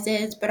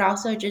exercises, but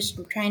also just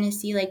trying to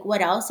see like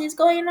what else is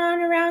going on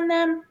around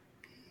them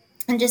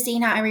and just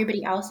seeing how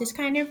everybody else is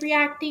kind of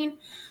reacting.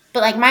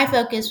 But like my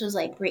focus was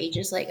like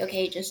just like,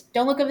 okay, just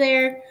don't look up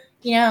there,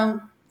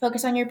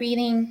 focus on your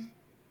breathing.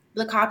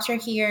 The cops are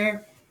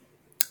here.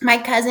 My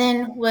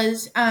cousin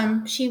was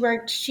she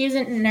was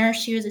a nurse,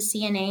 she was a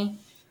CNA.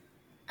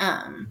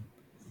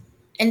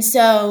 And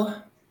so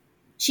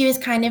she was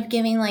kind of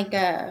giving like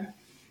a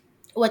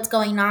what's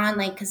going on,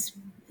 like because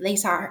we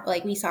saw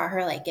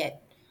her like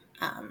get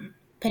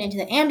put into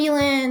the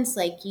ambulance.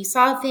 Like you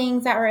saw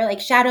things that were like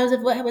shadows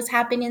of what was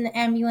happening in the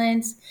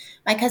ambulance.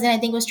 My cousin, I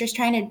think, was just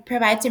trying to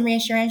provide some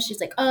reassurance. She's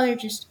like, oh, they're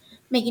just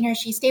making her,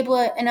 she's stable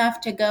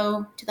enough to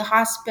go to the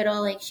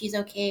hospital. Like she's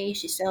okay.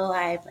 She's still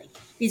alive. Like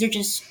these are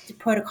just the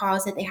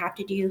protocols that they have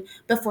to do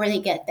before they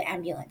get the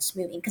ambulance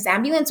moving. Because the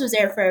ambulance was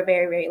there for a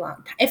very, very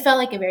long time. It felt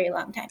like a very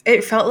long time.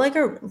 It felt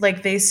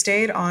like they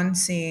stayed on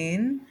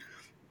scene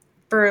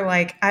for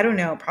like, I don't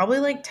know, probably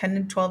like 10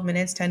 to 12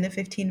 minutes, 10 to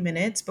 15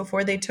 minutes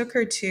before they took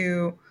her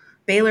to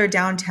Baylor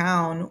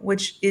downtown,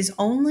 which is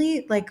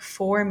only like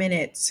 4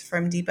 minutes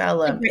from Deep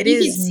Ellum. It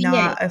is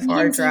not a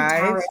far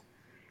drive.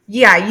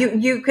 Yeah,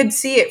 you could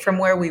see it from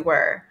where we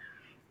were.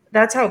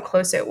 That's how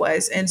close it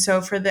was. And so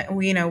for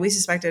we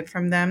suspected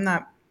from them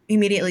that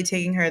immediately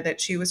taking her that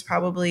she was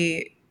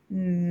probably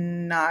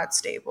not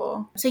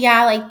stable. So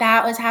yeah, like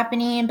that was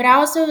happening. But I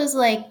also was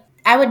like,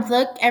 I would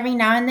look every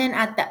now and then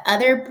at the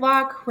other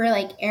block where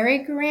like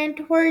Eric ran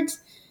towards.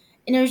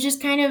 And it was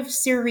just kind of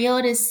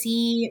surreal to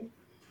see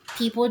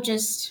people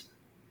just,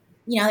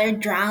 they're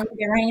drunk,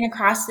 they're running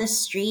across the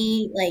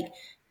street, like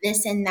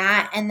this and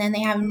that. And then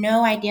they have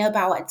no idea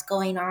about what's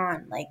going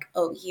on, like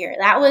over here.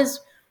 That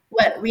was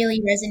what really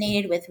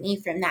resonated with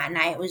me from that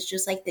night, was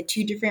just like the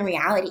two different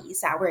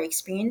realities that we're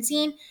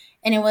experiencing.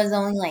 And it was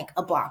only like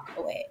a block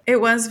away.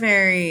 It was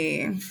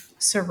very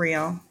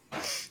surreal.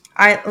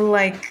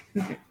 Like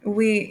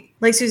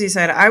Susie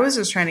said, I was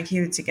just trying to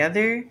keep it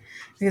together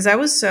because I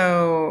was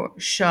so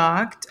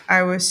shocked.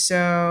 I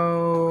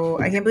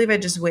can't believe I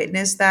just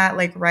witnessed that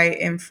like right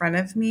in front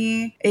of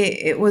me.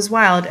 It was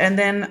wild. And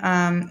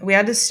then we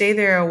had to stay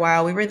there a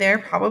while. We were there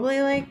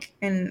probably like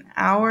an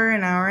hour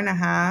and a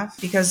half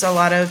because a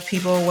lot of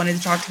people wanted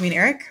to talk to me and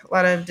Eric. A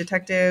lot of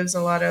detectives,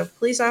 a lot of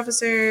police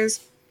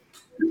officers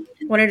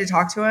wanted to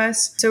talk to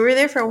us. So we were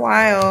there for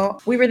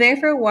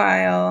a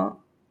while.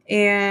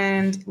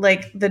 And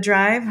like the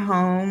drive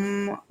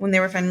home, when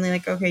they were finally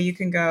like, okay, you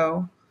can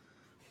go,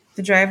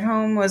 The drive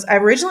home was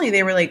originally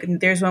they were like,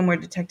 "There's one more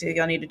detective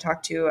y'all need to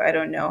talk to. I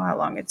don't know how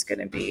long it's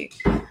gonna be."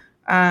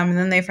 And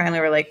then they finally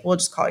were like, "We'll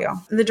just call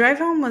y'all." The drive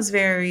home was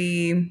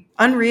very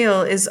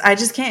unreal. Is I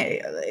just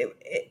can't.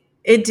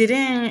 It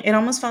didn't. It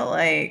almost felt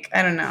like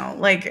I don't know.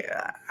 Like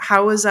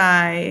how was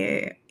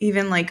I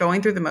even like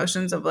going through the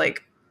motions of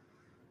like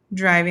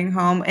driving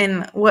home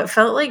and what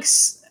felt like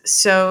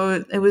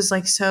so it was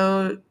like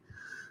so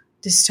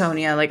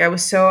dystonia. Like I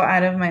was so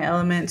out of my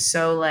element.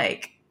 So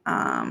like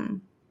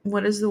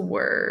what is the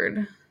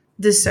word?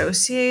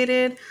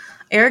 Dissociated.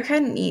 Eric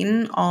hadn't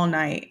eaten all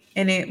night,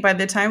 and by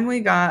the time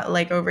we got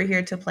like over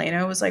here to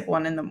Plano, it was like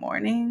 1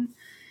 a.m.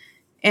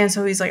 And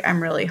so he's like,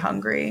 "I'm really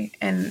hungry,"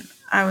 and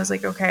I was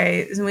like,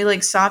 "Okay." And we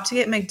like stopped to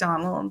get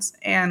McDonald's,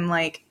 and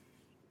like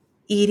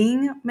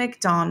eating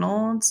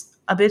McDonald's.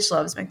 A bitch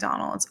loves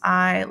McDonald's.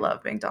 I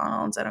love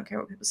McDonald's. I don't care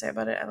what people say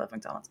about it. I love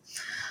McDonald's.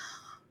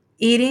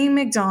 Eating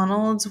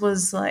McDonald's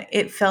was like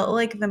it felt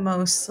like the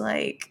most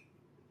like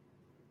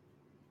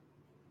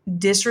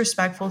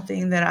disrespectful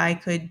thing that I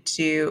could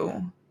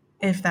do,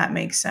 if that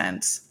makes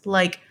sense.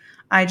 Like,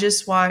 I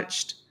just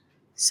watched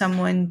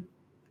someone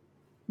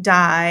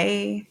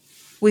die.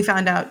 We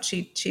found out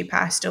she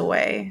passed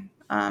away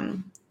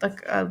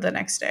the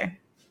next day.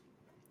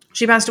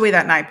 She passed away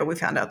that night, but we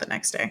found out the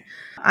next day.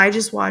 I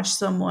just watched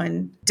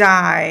someone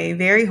die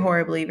very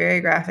horribly,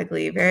 very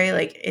graphically, very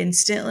like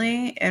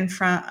instantly in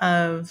front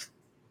of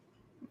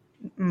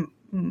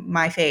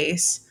my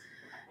face.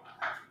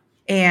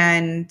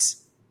 And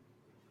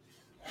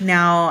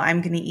now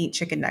I'm going to eat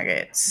chicken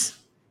nuggets.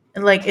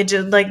 Like it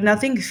just like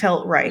nothing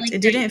felt right. Like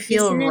It didn't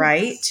feel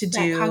right to that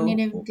do.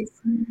 cognitive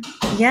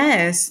dissonance.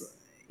 Yes.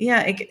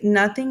 Yeah.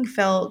 Nothing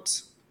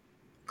felt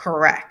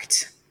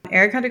correct.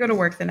 Eric had to go to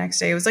work the next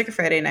day. It was like a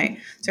Friday night.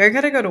 So Eric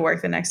had to go to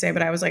work the next day,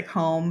 but I was like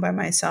home by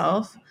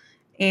myself.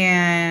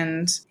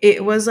 And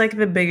it was like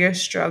the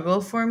biggest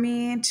struggle for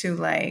me to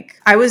like,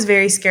 I was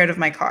very scared of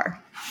my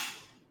car.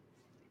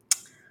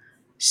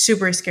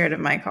 Super scared of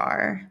my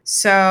car.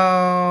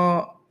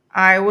 So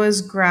I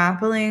was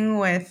grappling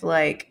with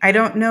like, I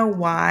don't know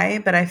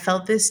why, but I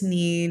felt this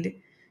need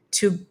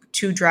to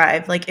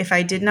drive. Like if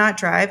I did not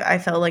drive, I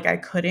felt like I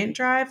couldn't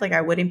drive. Like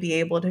I wouldn't be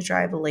able to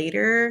drive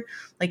later.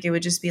 Like it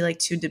would just be like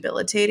too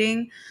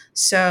debilitating.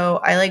 So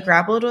I like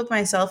grappled with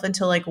myself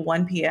until like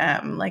 1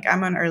 p.m. Like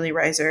I'm an early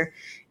riser.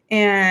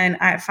 And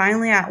I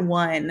finally at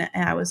 1,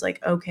 and I was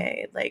like,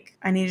 okay, like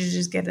I need to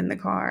just get in the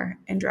car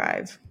and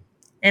drive.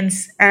 And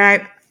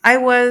I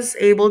was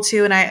able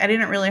to, and I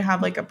didn't really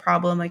have like a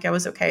problem. Like I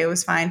was okay. It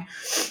was fine.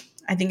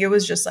 I think it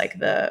was just like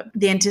the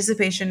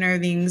anticipation or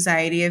the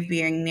anxiety of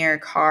being near a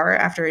car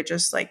after it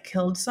just like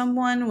killed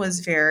someone was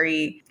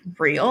very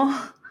real.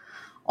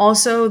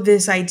 Also,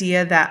 this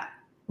idea that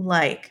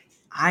like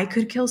I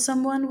could kill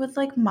someone with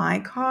like my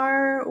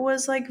car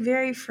was like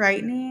very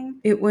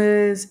frightening. It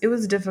was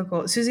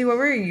difficult. Susie, what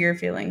were your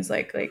feelings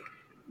like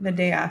the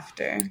day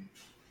after?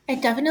 I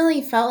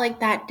definitely felt like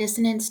that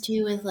dissonance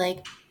too with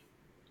like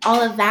all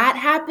of that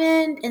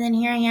happened, and then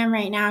here I am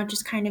right now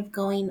just kind of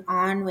going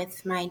on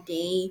with my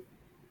day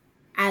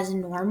as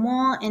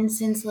normal. And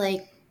since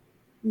like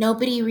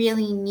nobody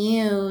really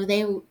knew,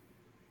 they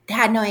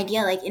had no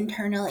idea like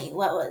internally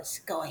what was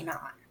going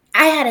on.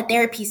 I had a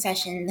therapy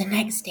session the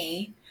next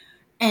day,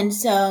 and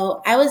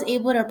so I was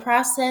able to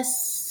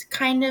process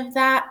kind of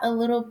that a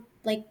little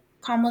like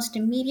almost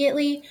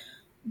immediately.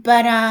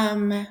 But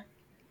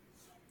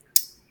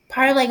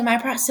part of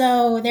like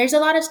so there's a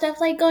lot of stuff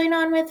like going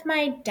on with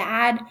my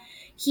dad.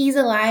 He's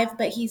alive,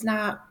 but he's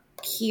not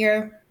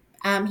here.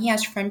 He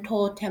has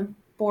frontal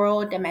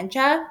temporal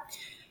dementia,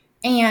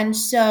 and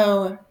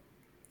so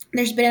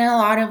there's been a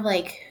lot of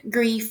like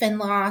grief and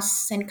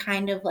loss and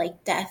kind of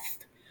like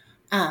death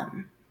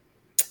um,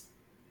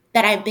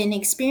 that I've been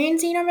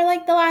experiencing over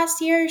like the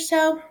last year or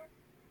so.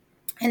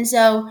 And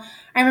so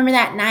I remember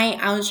that night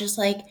I was just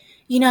like,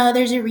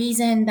 there's a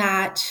reason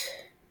that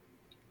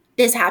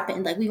this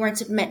happened. Like we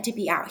weren't meant to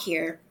be out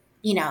here,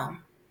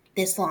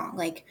 this long.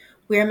 Like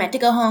we were meant to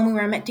go home. We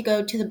weren't meant to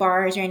go to the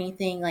bars or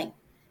anything like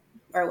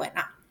or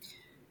whatnot.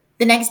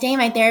 The next day,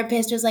 my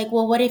therapist was like,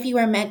 well, what if you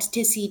were meant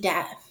to see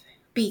death?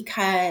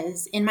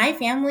 Because in my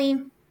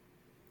family,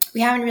 we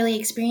haven't really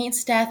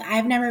experienced death.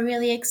 I've never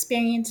really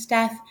experienced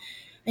death.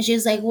 And she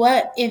was like,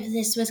 what if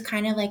this was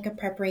kind of like a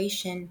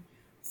preparation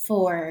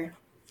for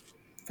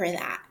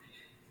that?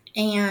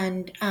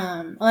 And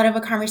a lot of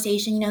a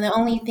conversation, the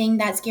only thing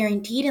that's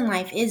guaranteed in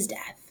life is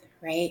death,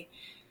 right?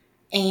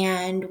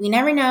 And we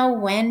never know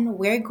when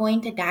we're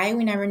going to die.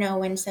 We never know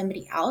when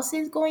somebody else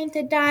is going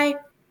to die.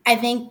 I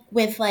think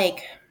with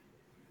like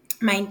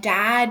my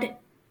dad,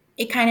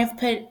 it kind of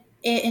put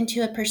it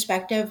into a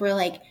perspective where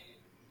like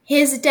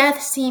his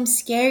death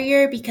seems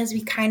scarier because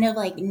we kind of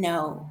like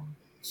know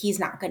he's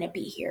not going to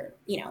be here,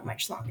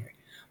 much longer.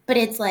 But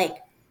it's like,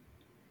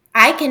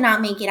 I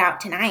cannot make it out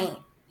tonight,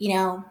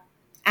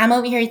 I'm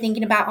over here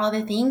thinking about all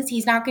the things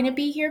he's not going to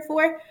be here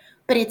for.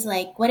 But it's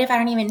like, what if I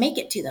don't even make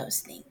it to those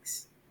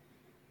things?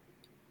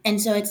 And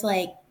so it's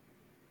like,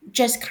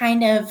 just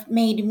kind of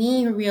made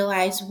me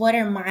realize what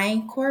are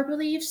my core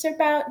beliefs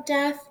about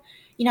death.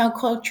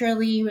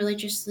 culturally,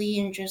 religiously,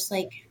 and just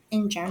like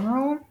in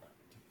general.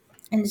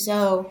 And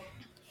so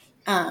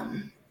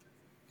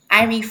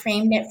I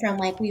reframed it from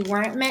like we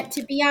weren't meant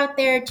to be out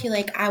there to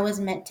like I was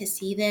meant to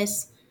see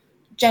this,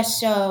 just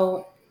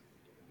so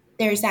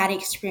there's that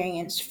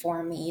experience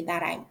for me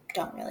that I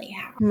don't really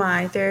have.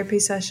 My therapy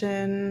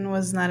session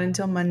was not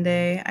until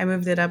Monday. I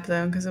moved it up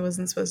though because it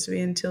wasn't supposed to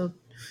be until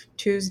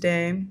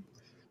Tuesday.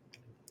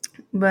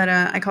 But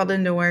I called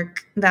into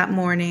work that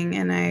morning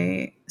and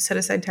I set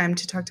aside time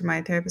to talk to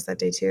my therapist that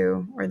day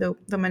too, or the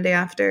Monday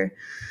after.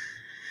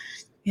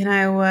 And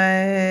I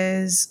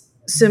was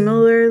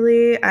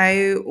similarly,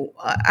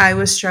 I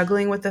was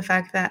struggling with the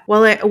fact that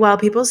while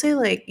people say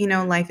like,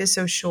 life is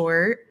so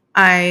short,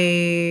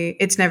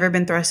 it's never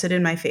been thrusted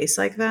in my face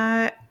like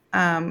that.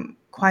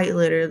 Quite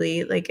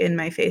literally, like in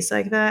my face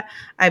like that.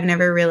 I've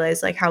never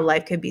realized like how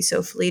life could be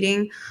so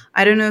fleeting.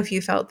 I don't know if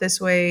you felt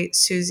this way,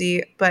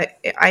 Susie, but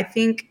I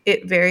think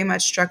it very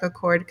much struck a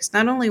chord because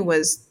not only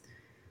was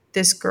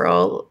this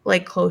girl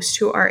like close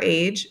to our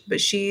age,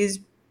 but she's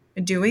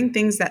doing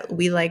things that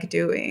we like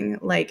doing.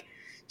 Like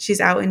she's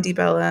out in Deep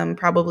Ellum,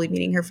 probably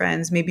meeting her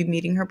friends, maybe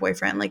meeting her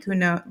boyfriend. Like who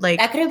knows? Like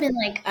That could have been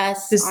like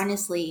us, this,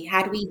 honestly,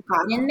 had we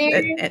gotten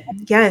there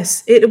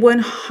yes, it 5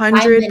 minutes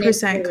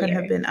 100% could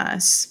have earlier. been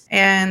us.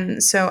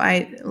 And so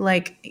I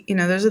like,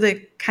 those are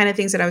the kind of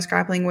things that I was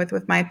grappling with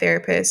my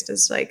therapist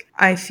is like,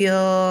 I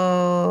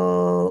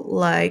feel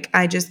like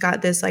I just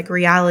got this like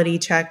reality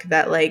check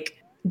that like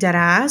dead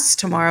ass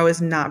tomorrow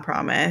is not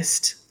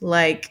promised.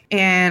 Like,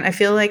 and I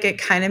feel like it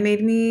kind of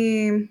made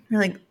me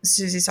like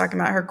Susie's talking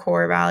about her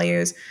core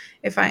values.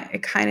 It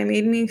kind of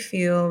made me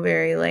feel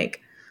very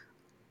like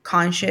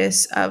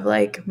conscious of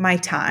like my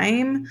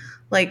time.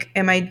 Like,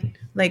 am I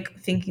like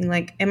thinking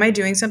like, am I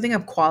doing something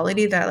of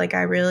quality that like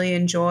I really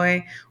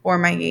enjoy,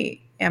 or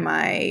am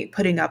I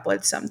putting up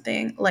with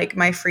something? Like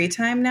my free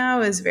time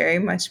now is very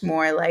much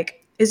more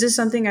like, is this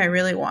something I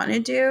really want to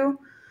do?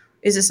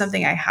 Is this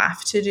something I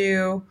have to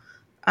do?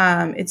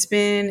 It's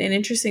been an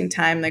interesting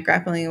time, like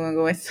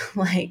grappling with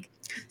like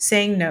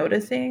saying no to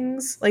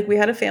things. Like we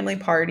had a family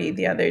party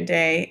the other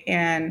day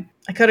and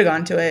I could have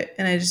gone to it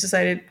and I just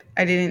decided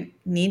I didn't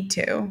need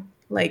to.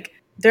 Like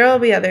there'll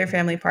be other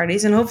family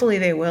parties and hopefully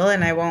they will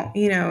and I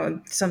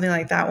won't, something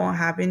like that won't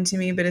happen to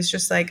me, but it's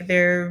just like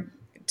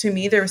to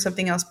me there was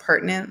something else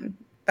pertinent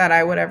that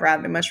I would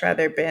have much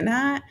rather been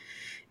at.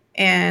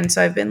 And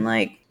so I've been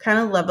like kind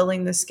of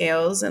leveling the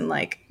scales and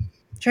like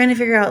trying to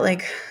figure out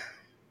like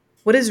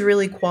what is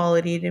really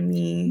quality to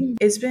me.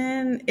 It's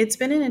been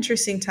an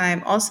interesting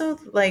time. Also,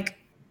 like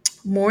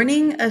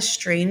mourning a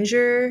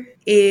stranger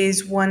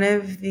is one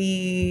of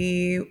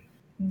the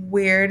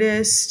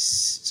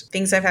weirdest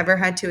things I've ever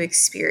had to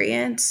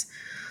experience.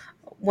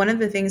 One of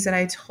the things that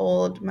I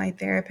told my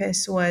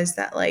therapist was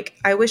that like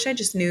I wish I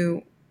just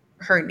knew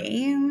her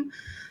name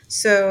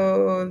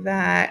so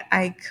that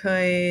I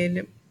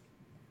could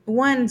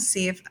one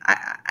see if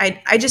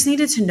I just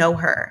needed to know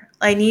her.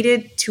 I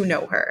needed to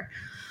know her.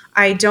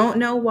 I don't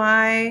know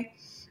why.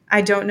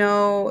 I don't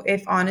know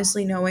if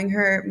honestly knowing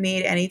her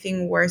made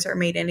anything worse or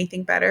made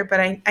anything better, but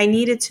I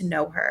needed to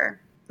know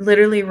her.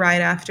 Literally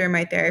right after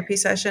my therapy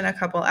session, a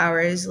couple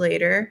hours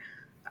later,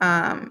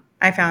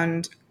 I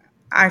found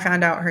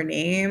out her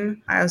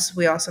name.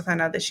 We also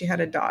found out that she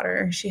had a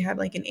daughter. She had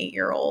like an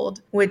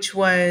 8-year-old, which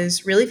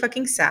was really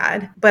fucking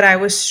sad. But I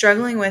was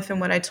struggling with, and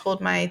what I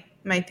told my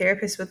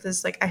therapist with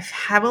is like I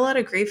have a lot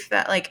of grief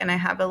that like, and I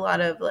have a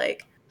lot of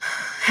like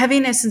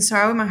heaviness and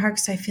sorrow in my heart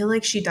because I feel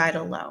like she died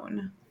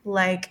alone.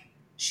 Like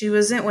she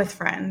wasn't with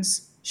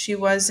friends. She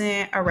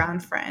wasn't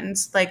around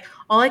friends. Like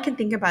all I can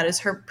think about is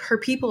her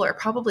people are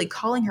probably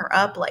calling her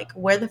up like,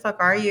 where the fuck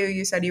are you?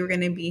 You said you were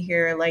going to be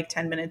here like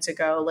 10 minutes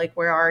ago. Like,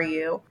 where are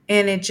you?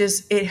 And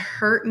it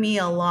hurt me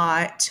a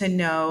lot to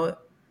know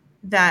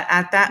that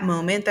at that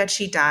moment that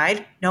she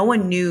died, no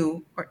one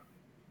knew, or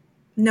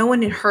no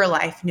one in her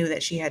life knew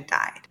that she had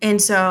died. And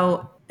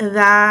so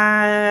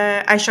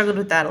that I struggled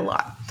with that a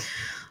lot.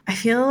 I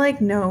feel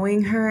like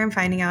knowing her and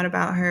finding out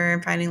about her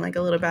and finding like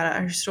a little bit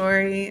about her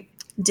story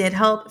did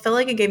help. I feel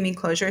like it gave me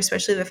closure,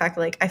 especially the fact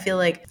that like I feel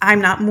like I'm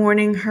not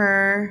mourning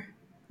her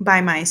by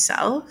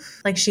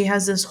myself. Like she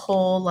has this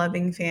whole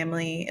loving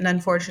family and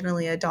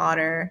unfortunately a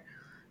daughter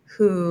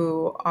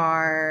who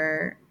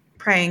are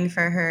praying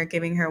for her,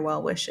 giving her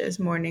well wishes,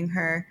 mourning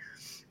her.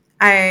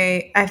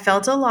 I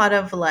felt a lot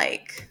of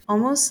like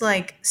almost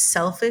like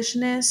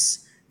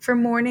selfishness for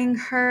mourning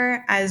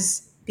her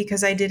as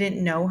because I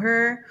didn't know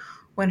her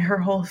when her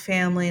whole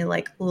family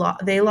like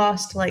they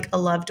lost like a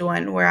loved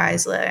one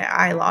whereas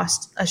I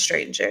lost a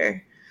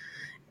stranger.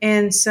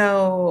 And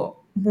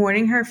so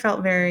mourning her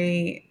felt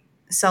very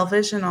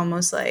selfish and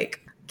almost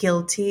like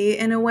guilty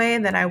in a way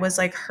that I was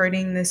like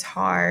hurting this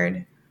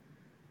hard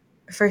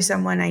for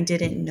someone I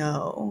didn't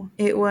know.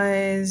 It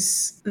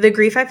was the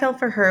grief I felt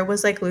for her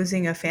was like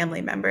losing a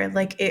family member.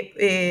 Like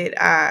like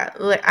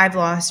I've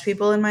lost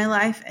people in my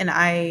life and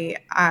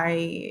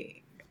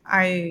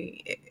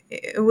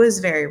it was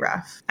very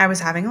rough. I was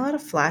having a lot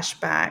of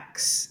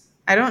flashbacks.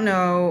 I don't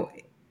know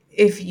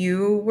if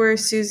you were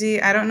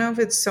Susie, I don't know if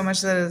it's so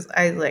much that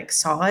I like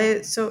saw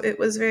it, so it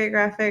was very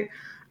graphic.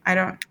 I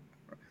don't.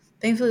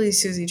 Thankfully,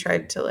 Susie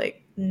tried to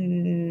like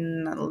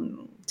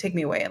take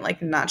me away and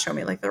like not show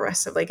me like the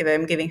rest of like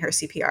them giving her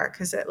CPR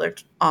because it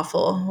looked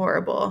awful,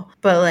 horrible.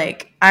 But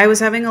like I was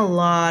having a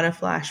lot of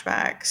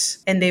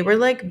flashbacks and they were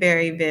like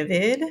very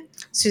vivid.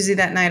 Susie,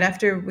 that night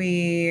after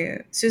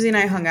Susie and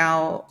I hung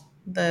out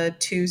the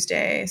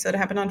Tuesday, so it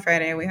happened on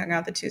Friday. We hung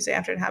out the Tuesday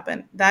after it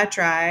happened. That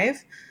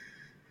drive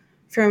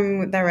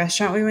from the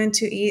restaurant we went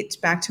to eat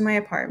back to my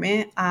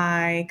apartment,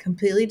 I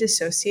completely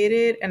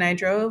dissociated and I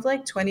drove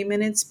like 20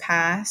 minutes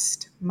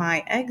past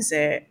my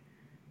exit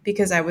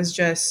because I was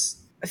just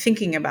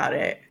thinking about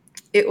it.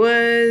 It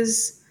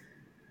was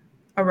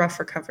a rough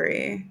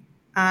recovery.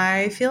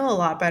 I feel a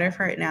lot better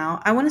for it now.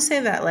 I want to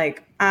say that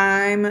like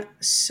I'm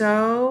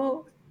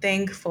so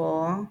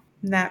thankful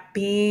that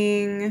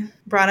being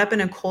brought up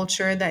in a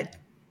culture that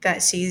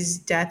sees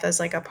death as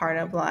like a part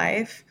of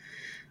life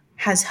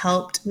has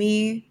helped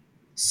me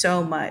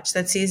so much,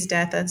 that sees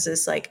death as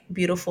this like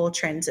beautiful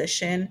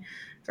transition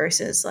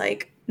versus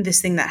like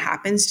this thing that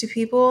happens to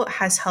people,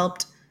 has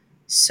helped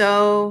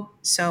so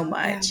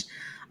much. Yeah.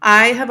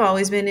 I have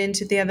always been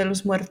into Dia de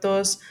los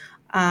Muertos.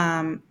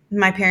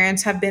 My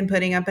parents have been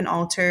putting up an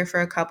altar for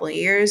a couple of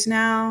years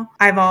now.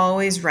 I've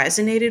always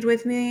resonated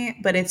with me,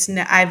 but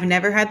I've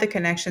never had the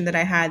connection that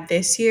I had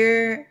this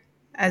year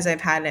as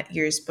I've had it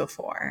years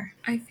before.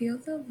 I feel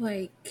that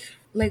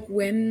like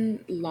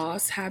when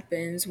loss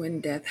happens,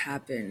 when death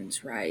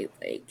happens, right?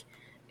 Like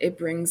it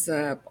brings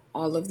up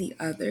all of the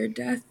other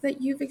death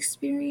that you've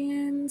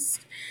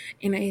experienced.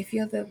 And I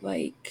feel that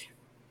like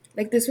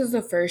this was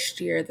the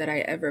first year that I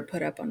ever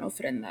put up an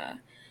ofrenda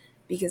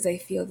because I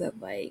feel that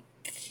like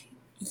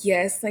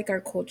yes, like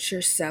our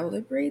culture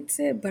celebrates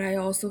it, but I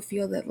also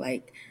feel that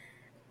like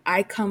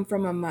I come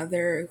from a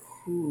mother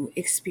who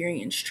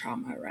experienced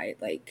trauma, right?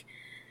 Like,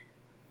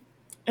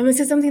 and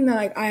this is something that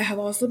like I have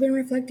also been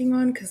reflecting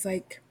on because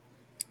like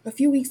a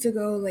few weeks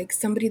ago, like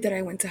somebody that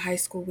I went to high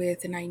school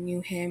with and I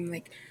knew him,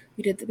 like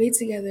we did debates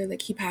together,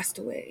 like he passed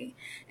away.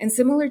 And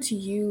similar to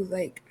you,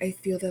 like I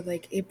feel that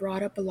like it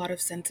brought up a lot of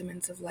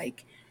sentiments of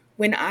like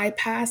when I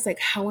pass, like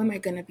how am I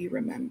going to be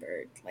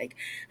remembered? Like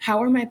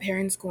how are my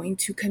parents going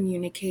to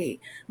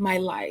communicate my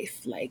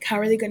life? Like how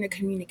are they going to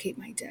communicate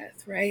my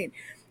death, right?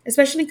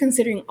 Especially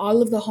considering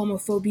all of the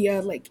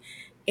homophobia like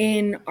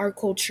in our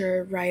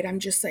culture, right? I'm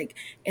just like,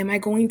 am I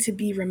going to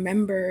be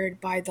remembered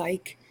by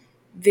like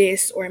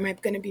this or am I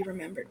going to be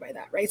remembered by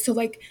that, right? So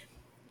like,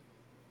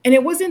 and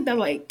it wasn't that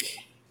like,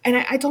 and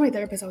I told my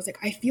therapist, I was like,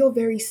 I feel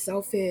very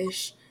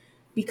selfish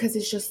because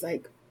it's just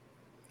like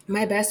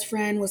my best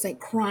friend was like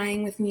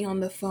crying with me on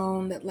the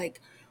phone that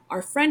like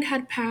our friend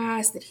had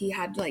passed, that he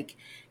had like,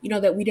 you know,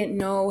 that we didn't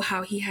know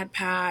how he had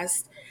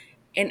passed.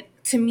 And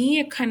to me,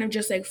 it kind of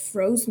just like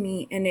froze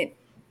me and it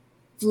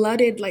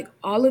flooded like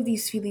all of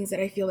these feelings that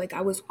I feel like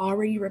I was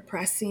already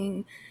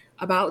repressing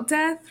about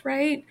death,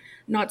 right?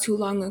 Not too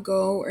long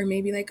ago, or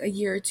maybe like a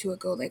year or two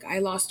ago, like I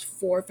lost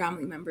 4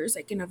 family members,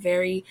 like in a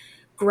very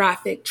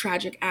graphic,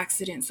 tragic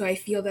accident. So I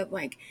feel that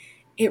like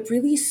it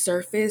really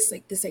surfaced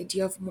like this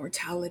idea of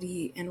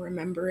mortality and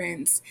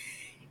remembrance.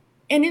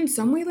 And in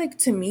some way, like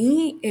to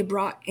me, it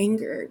brought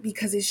anger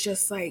because it's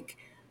just like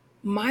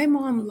my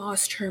mom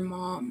lost her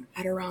mom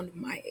at around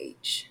my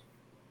age.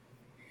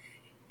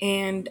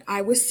 And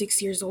I was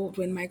 6 years old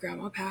when my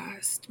grandma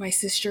passed. My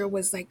sister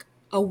was like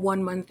a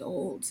 1 month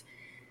old.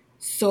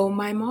 So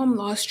my mom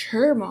lost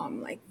her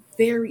mom like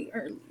very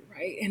early,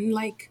 right? And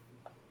like,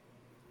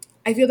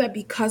 I feel that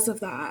because of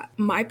that,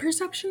 my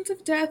perceptions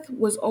of death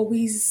was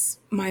always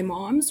my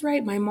mom's,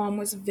 right? My mom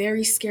was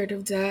very scared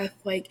of death.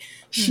 Like,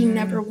 she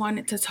never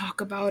wanted to talk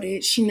about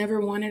it. She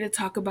never wanted to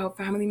talk about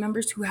family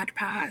members who had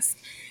passed.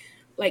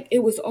 Like, it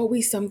was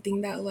always something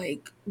that,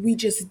 like, we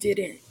just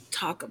didn't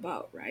talk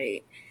about,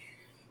 right?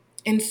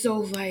 And so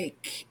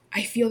like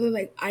I feel that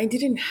like I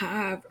didn't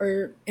have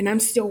or and I'm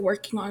still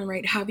working on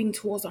right having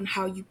tools on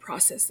how you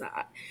process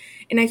that.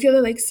 And I feel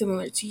that like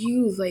similar to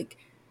you, like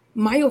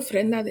my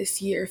ofrenda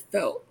this year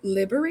felt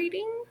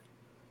liberating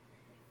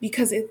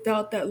because it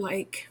felt that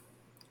like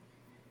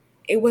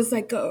it was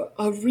like a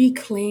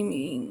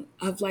reclaiming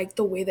of like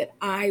the way that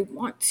I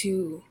want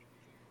to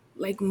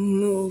like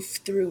move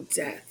through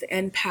death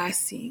and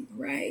passing,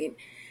 right?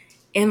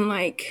 And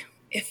like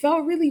it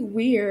felt really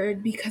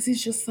weird because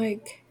it's just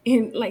like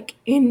in like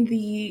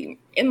the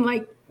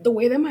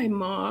way that my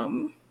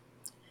mom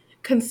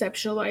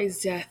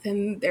conceptualized death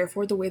and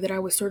therefore the way that I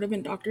was sort of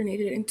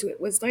indoctrinated into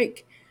it was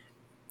like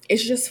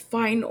it's just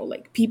final.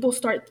 Like people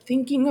start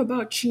thinking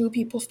about you,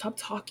 people stop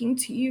talking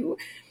to you,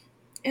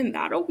 and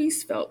that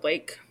always felt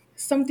like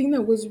something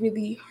that was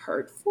really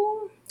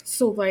hurtful.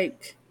 So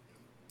like,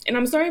 and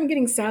I'm sorry I'm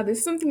getting sad. This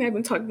is something I've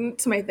been talking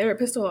to my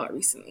therapist a lot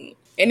recently.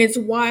 And it's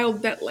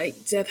wild that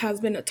like death has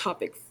been a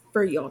topic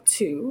for y'all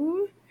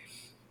too.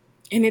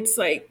 And it's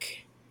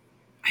like,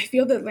 I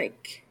feel that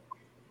like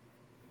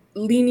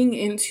leaning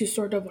into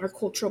sort of our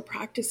cultural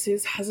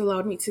practices has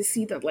allowed me to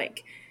see that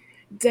like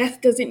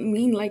death doesn't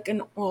mean like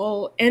an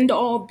all end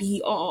all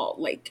be all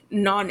like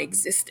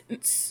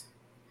non-existence,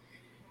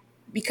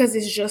 because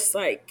it's just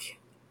like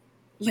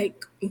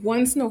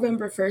once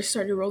November 1st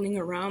started rolling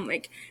around,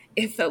 like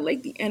it felt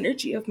like the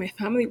energy of my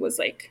family was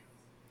like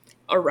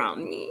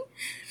around me.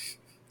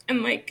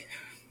 And like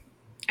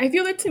I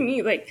feel that to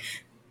me, like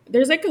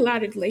there's like a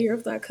added layer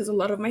of that because a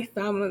lot of my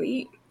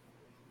family,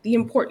 the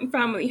important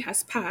family,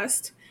 has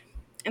passed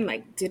and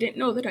like didn't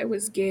know that I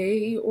was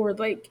gay, or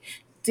like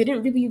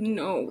didn't really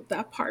know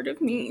that part of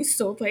me.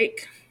 So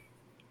like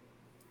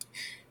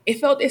it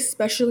felt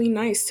especially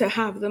nice to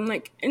have them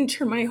like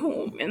enter my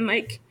home and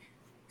like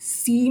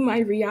see my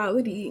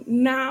reality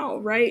now,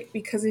 right?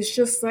 Because it's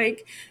just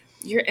like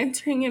you're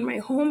entering in my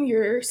home,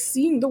 you're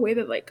seeing the way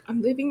that like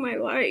I'm living my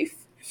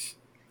life.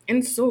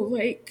 And so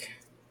like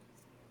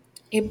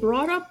it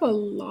brought up a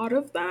lot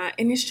of that,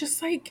 and it's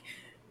just like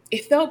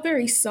it felt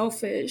very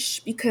selfish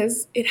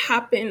because it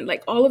happened,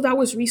 like all of that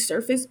was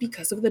resurfaced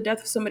because of the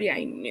death of somebody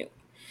I knew.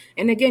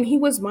 And again, he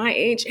was my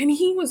age and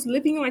he was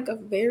living like a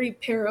very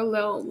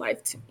parallel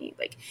life to me.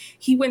 Like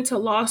he went to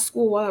law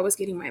school while I was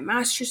getting my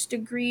master's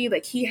degree.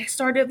 Like he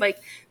started like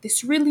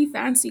this really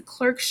fancy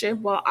clerkship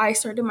while I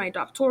started my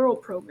doctoral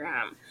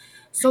program.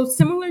 So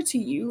similar to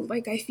you,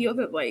 like I feel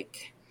that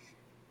like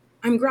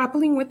I'm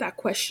grappling with that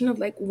question of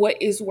like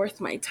what is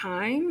worth my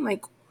time?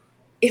 Like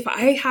if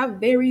I have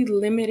very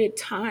limited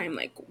time,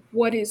 like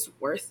what is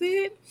worth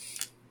it?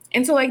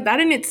 And so like that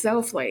in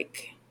itself,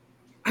 like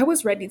I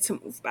was ready to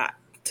move back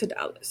to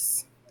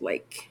Dallas.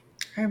 Like,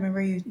 I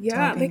remember you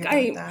yeah, talking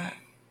like about that.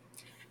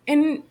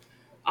 and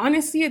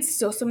honestly, it's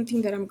still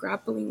something that I'm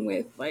grappling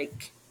with.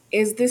 Like,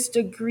 is this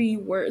degree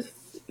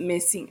worth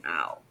missing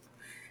out?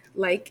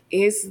 Like,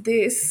 is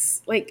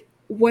this like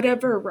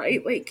whatever,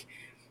 right? Like,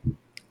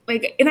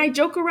 and I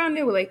joke around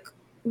it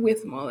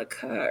with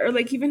Malika or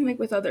like even like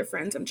with other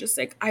friends. I'm just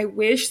like, I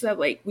wish that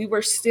like we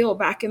were still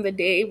back in the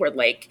day where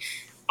like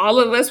all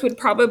of us would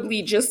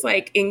probably just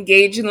like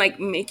engage in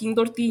like making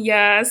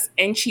tortillas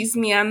and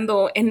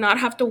chismeando and not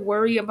have to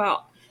worry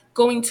about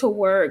going to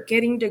work,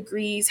 getting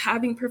degrees,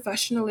 having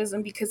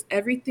professionalism, because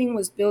everything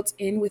was built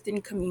in within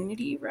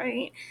community,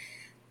 right?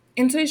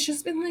 And so it's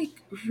just been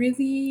like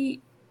really,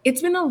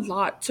 it's been a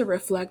lot to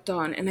reflect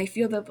on. And I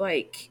feel that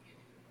like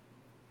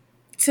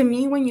to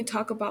me, when you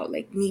talk about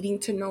like needing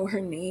to know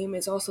her name,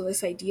 is also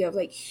this idea of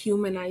like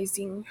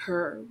humanizing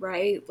her,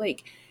 right?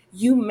 Like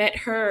you met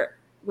her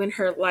when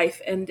her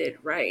life ended,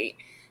 right?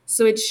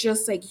 So it's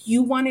just like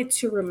you wanted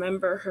to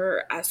remember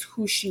her as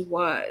who she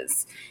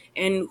was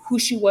and who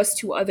she was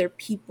to other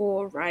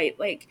people, right?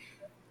 Like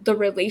the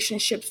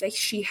relationships that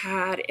she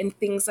had and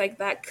things like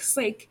that. Cause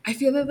like I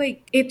feel that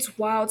like it's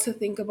wild to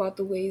think about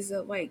the ways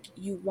that like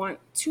you want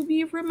to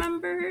be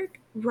remembered,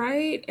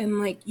 right? And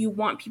like you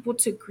want people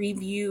to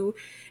grieve you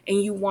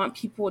and you want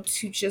people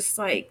to just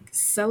like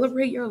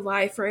celebrate your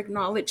life or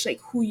acknowledge like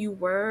who you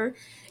were.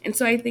 And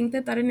so I think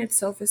that that in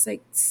itself is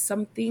like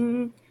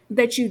something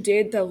that you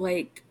did that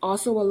like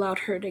also allowed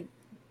her to,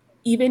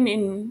 even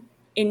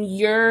in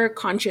your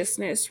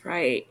consciousness,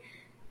 right,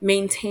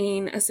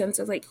 maintain a sense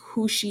of like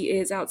who she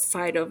is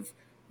outside of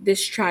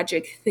this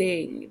tragic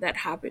thing that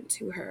happened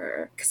to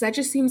her, because that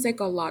just seems like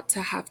a lot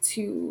to have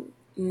to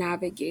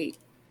navigate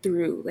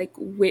through, like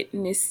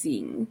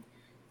witnessing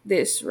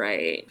this,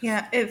 right?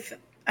 Yeah, if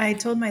I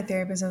told my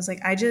therapist, I was like,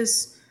 I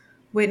just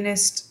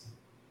witnessed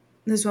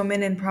this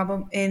woman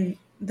in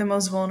the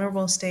most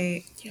vulnerable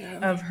state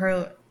Yeah. of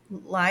her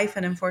life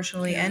and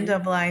unfortunately Yeah. end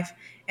of life,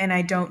 and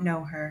I don't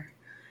know her.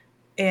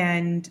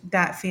 And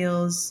that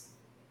feels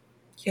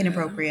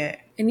inappropriate.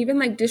 And even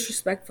like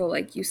disrespectful,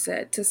 like you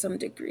said, to some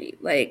degree.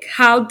 Like,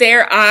 how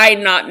dare I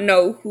not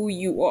know who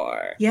you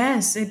are?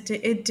 Yes, it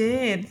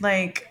did.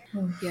 Like,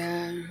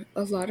 Yeah,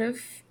 a lot of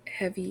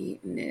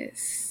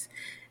heaviness.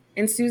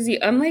 And Susie,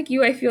 unlike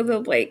you, I feel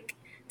that like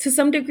to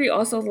some degree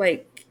also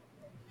like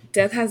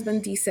death has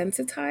been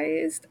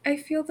desensitized. I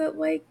feel that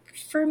like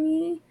for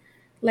me,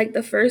 like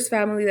the first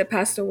family that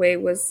passed away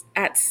was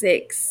at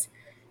 6.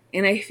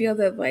 And I feel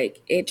that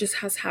like it just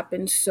has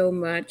happened so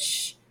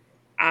much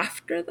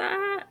after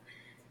that.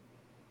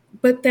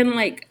 But then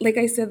like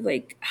I said,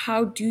 like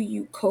how do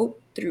you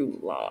cope through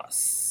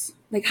loss?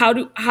 Like how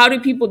do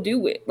people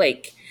do it?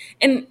 Like,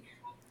 and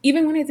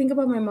even when I think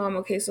about my mom,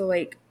 okay, so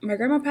like my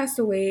grandma passed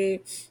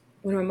away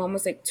when my mom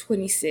was like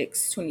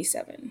 26,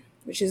 27,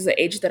 which is the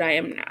age that I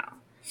am now.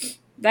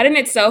 That in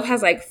itself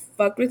has like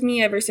fucked with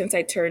me ever since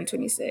I turned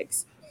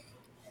 26.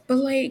 But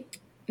like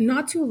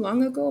not too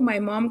long ago, my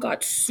mom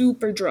got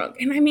super drunk.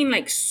 And I mean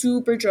like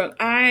super drunk.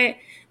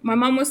 My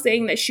mom was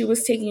saying that she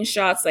was taking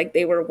shots like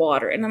they were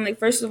water. And I'm like,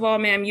 first of all,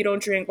 ma'am, you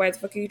don't drink. Why the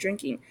fuck are you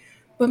drinking?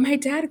 But my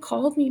dad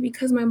called me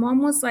because my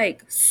mom was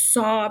like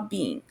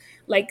sobbing,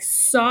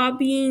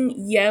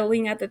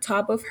 yelling at the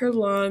top of her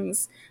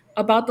lungs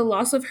about the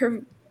loss of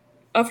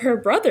her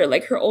brother,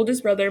 like her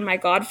oldest brother, my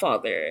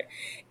godfather.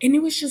 And it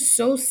was just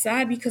so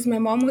sad because my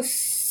mom was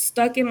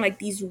stuck in like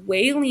these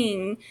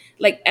wailing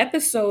like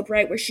episode,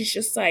 right, where she's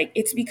just like,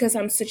 it's because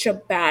I'm such a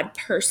bad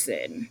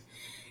person.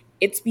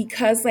 it's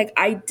because like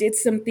I did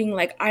something,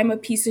 like I'm a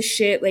piece of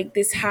shit, like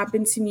this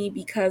happened to me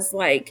because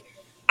like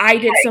I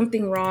did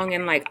something wrong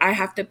and like I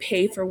have to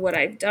pay for what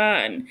I've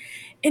done.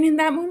 And in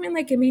that moment,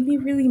 like it made me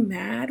really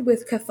mad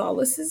with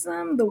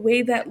Catholicism, the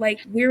way that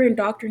like we're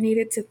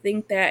indoctrinated to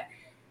think that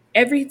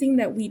everything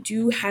that we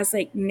do has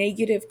like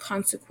negative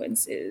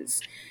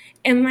consequences.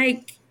 And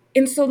like,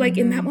 and so like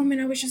in that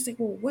moment I was just like,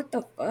 well, what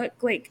the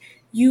fuck? Like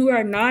you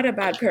are not a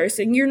bad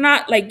person. You're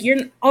not like, you're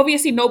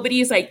obviously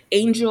nobody is like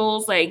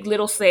angels, like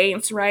little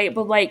saints, right?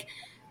 But like,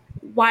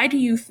 why do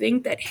you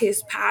think that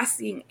his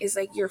passing is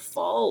like your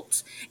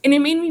fault? And it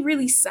made me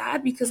really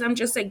sad because I'm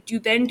just like, do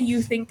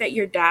you think that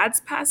your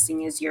dad's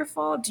passing is your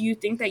fault? Do you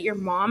think that your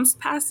mom's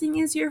passing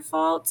is your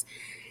fault?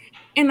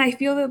 And I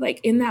feel that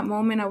like in that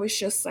moment I was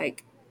just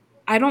like,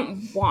 I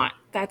don't want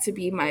that to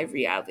be my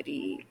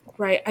reality,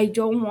 right? I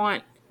don't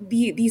want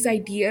these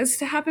ideas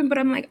to happen, but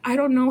I'm like, I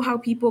don't know how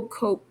people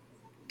cope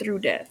through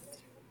death.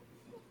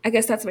 I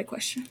guess that's my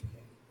question.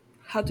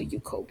 How do you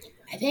cope?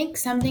 I think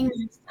something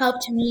that's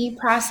helped me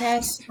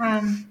process,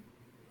 and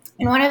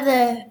one of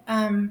the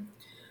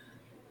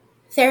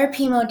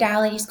therapy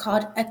modalities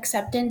called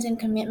acceptance and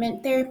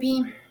commitment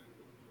therapy,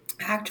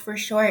 ACT for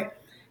short,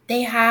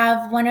 they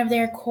have one of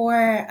their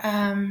core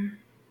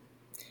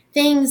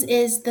things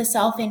is the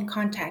self in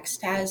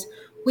context, as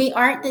we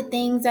aren't the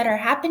things that are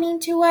happening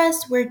to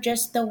us, we're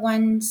the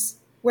ones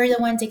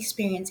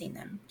experiencing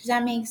them. Does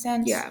that make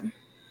sense? Yeah.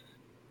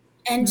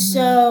 And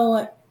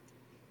so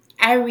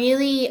I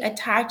really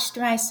attached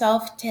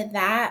myself to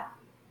that,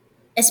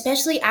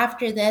 especially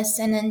after this,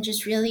 and then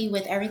just really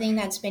with everything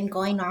that's been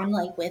going on,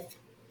 like with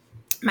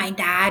my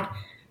dad.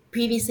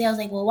 Previously, I was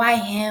like, well, why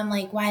him?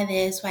 Like, why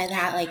this? Why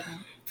that? Like,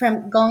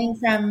 from going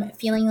from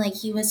feeling like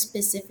he was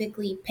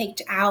specifically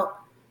picked out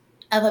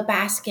of a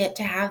basket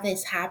to have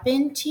this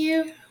happen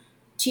to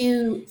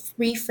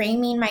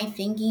reframing my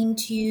thinking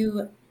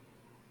to,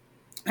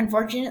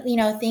 unfortunately,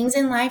 things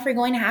in life are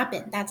going to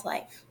happen. That's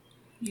life.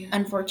 Yeah.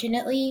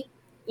 Unfortunately,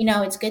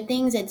 it's good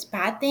things, it's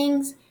bad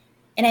things.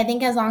 And I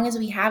think as long as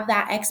we have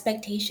that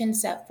expectation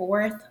set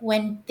forth,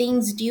 when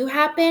things do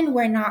happen,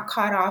 we're not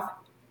caught off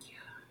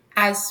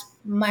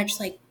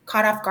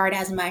guard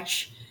as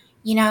much.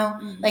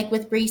 Like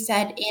with Bree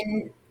said,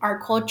 in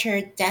our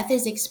culture, death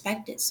is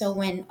expected. So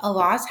when a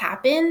loss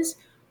happens,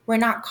 we're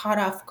not caught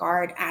off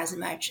guard as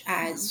much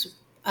as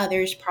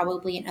others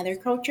probably in other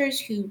cultures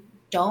who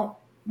don't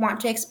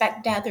want to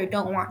expect death or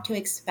don't want to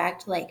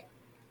expect like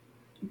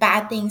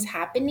bad things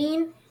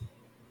happening.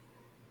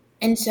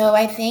 And so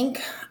I think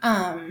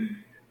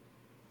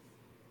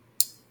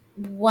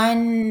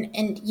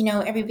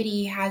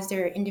everybody has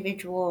their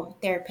individual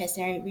therapist,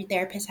 and every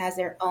therapist has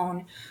their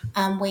own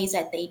ways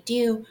that they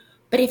do.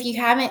 But if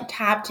you haven't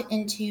tapped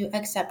into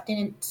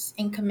acceptance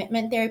and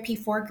commitment therapy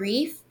for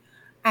grief,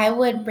 I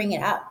would bring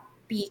it up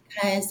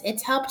because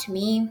it's helped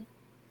me.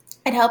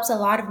 It helps a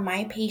lot of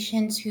my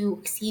patients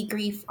who see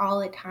grief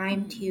all the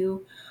time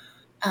too.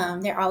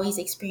 They're always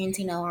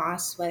experiencing a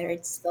loss, whether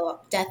it's the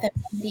death of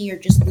somebody or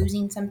just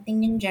losing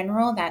something in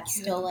general. That's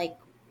still like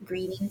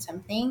grieving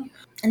something.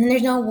 And then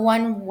there's no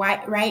one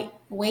right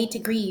way to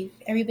grieve.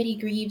 Everybody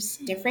grieves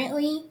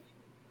differently.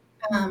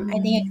 I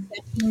think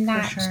accepting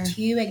that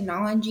too,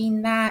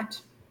 acknowledging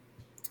that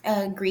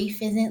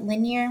grief isn't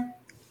linear.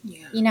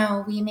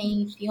 Yeah. We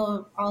may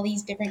feel all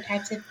these different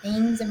types of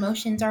things.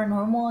 Emotions are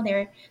normal.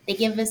 They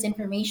give us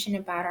information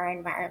about our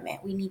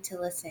environment. We need to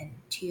listen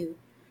to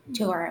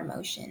our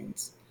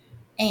emotions.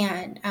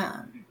 And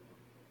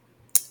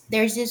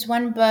there's this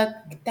one book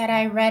that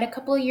I read a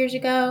couple of years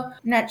ago.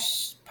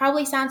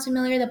 Probably sounds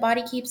familiar. The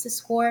Body Keeps the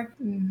Score.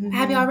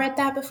 Have y'all read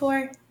that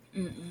before?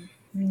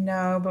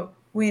 No, but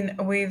we've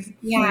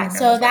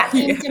so that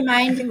came to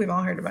mind. I think we've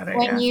all heard about it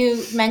when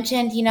you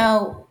mentioned,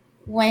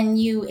 when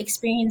you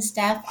experience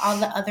death, all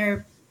the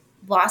other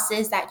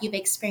losses that you've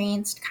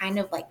experienced kind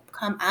of like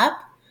come up.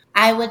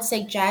 I would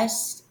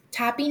suggest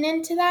tapping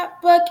into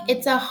that book.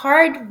 It's a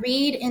hard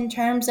read in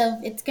terms of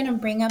it's going to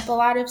bring up a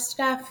lot of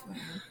stuff,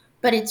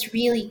 but it's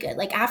really good.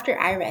 Like after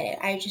I read it,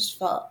 I just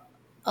felt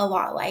a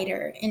lot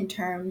lighter in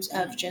terms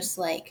of just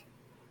like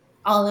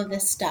all of the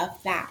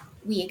stuff that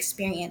we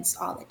experience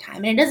all the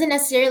time. And it doesn't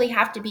necessarily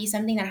have to be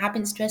something that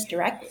happens to us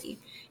directly.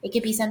 It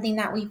could be something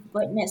that we've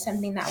witnessed,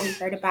 something that we've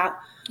heard about,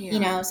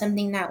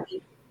 something that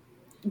we,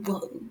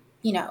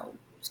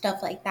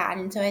 stuff like that.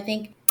 And so I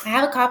think I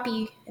have a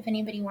copy if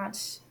anybody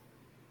wants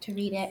to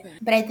read it.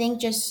 But I think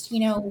just,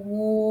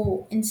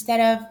 instead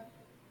of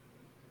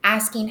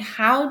asking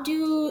how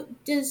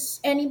does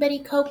anybody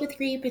cope with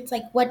grief, it's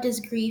like, what does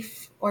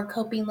grief or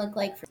coping look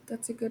like for?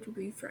 That's a good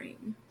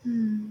reframe.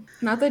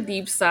 Not the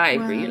deep side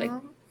where you're like,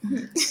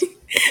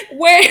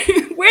 where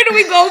do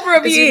we go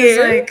from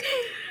here?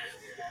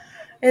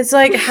 It's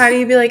like, how do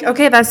you be like,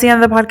 okay, that's the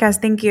end of the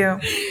podcast, thank you.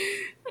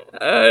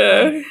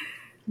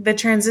 The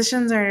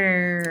transitions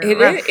are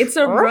it's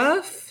a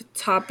rough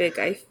topic,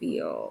 I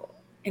feel.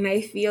 And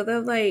I feel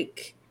that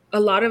like a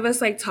lot of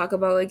us like talk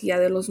about like Dia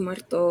de los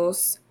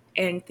Muertos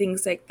and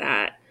things like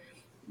that,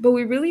 but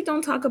we really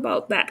don't talk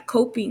about that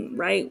coping,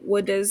 right?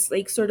 What does,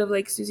 like, sort of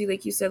like Susie,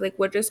 like you said, like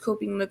what does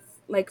coping look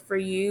like for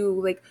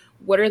you? Like,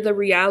 what are the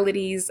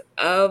realities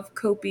of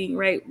coping,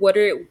 right? What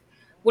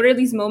are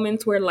these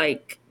moments where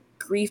like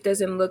grief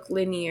doesn't look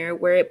linear,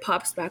 where it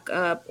pops back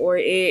up, or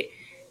it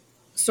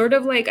sort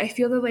of like, I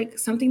feel that like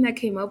something that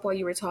came up while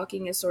you were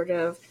talking is sort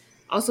of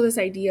also this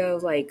idea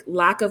of like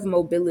lack of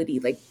mobility,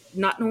 like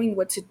not knowing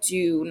what to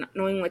do, not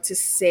knowing what to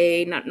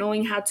say, not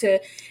knowing how to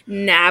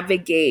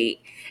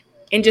navigate,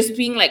 and just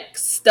being like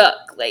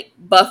stuck, like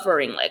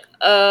buffering, like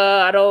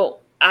I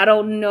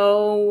don't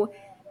know.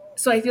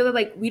 So I feel that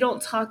like we don't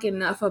talk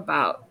enough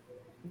about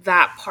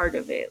that part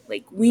of it.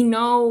 Like we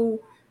know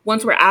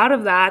once we're out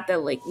of that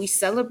like we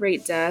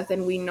celebrate death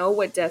and we know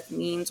what death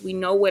means. We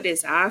know what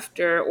is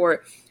after,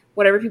 or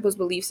whatever people's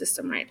belief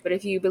system, right? But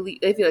if you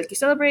like you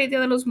celebrate Dia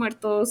de los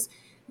Muertos,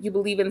 you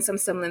believe in some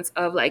semblance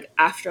of like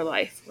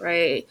afterlife,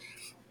 right?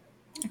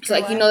 So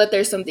like you know that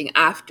there's something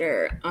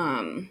after.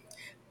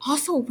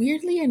 Also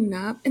weirdly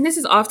enough, and this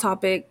is off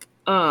topic,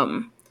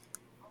 but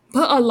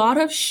a lot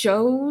of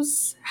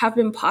shows have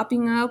been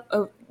popping up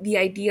of the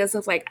ideas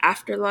of like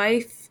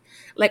afterlife,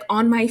 like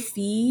on my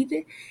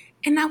feed.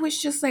 And I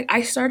was just like,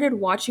 I started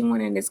watching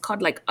one and it's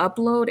called like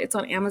Upload. It's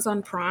on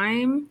Amazon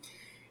Prime.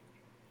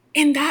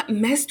 And that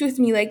messed with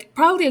me. Like,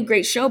 probably a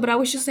great show, but I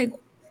was just like,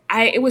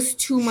 it was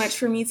too much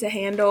for me to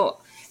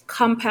handle,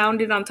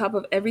 compounded on top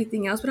of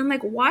everything else. But I'm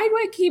like, why do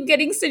I keep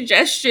getting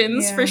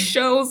suggestions for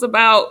shows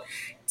about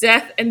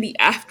death and the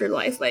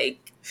afterlife?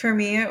 Like, for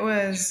me, it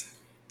was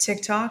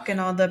TikTok and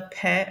all the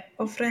pet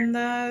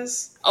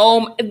ofrendas.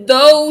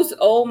 Those,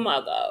 oh my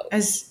God.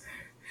 As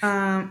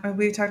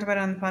we've talked about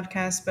it on the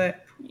podcast,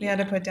 but we had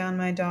to put down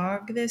my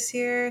dog this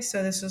year.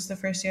 So this was the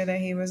first year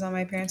that he was on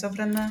my parents'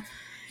 ofrenda.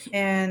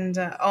 And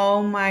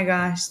oh my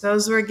gosh,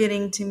 those were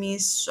getting to me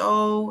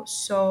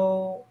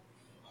so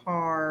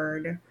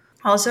hard.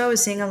 Also, I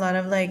was seeing a lot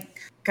of like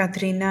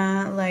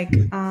Katrina,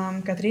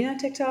 Katrina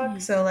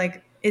TikTok. So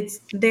like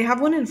they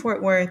have one in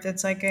Fort Worth.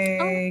 It's like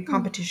a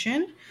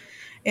competition.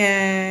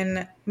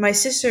 And my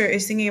sister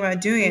is thinking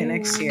about doing it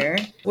next year,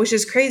 which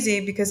is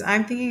crazy because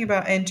I'm thinking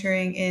about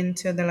entering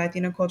into the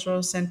Latino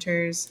Cultural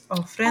Center's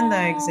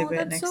ofrenda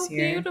exhibit that's next so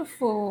year.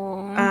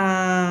 Beautiful.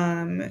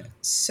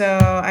 So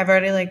I've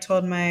already like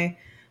told my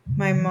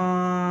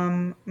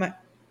mom,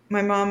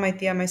 my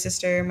tia, my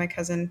sister, my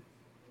cousin,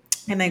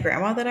 and my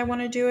grandma that I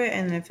want to do it,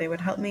 and if they would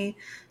help me.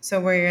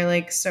 So we're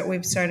like,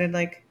 we've started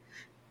like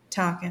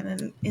talking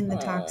and in the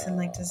talks and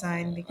like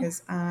design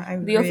because I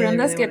the really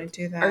ofrendas want to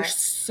do that. are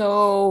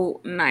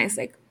so nice.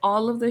 Like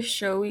all of the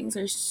showings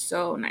are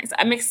so nice.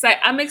 I'm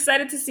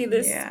excited to see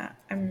this. Yeah,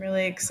 I'm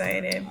really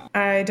excited.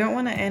 I don't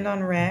want to end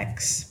on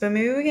Rex, but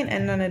maybe we can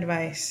end on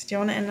advice. Do you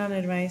want to end on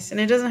advice? And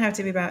it doesn't have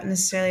to be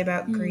necessarily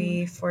about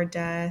grief or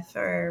death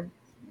or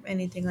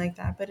anything like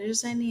that, but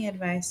just any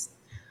advice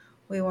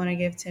we want to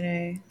give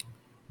today.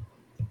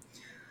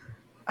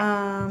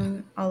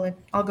 I'll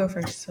go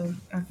first, so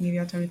I can give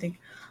you all time to think.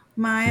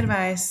 My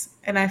advice,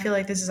 and I feel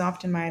like this is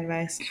often my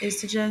advice,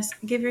 is to just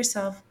give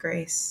yourself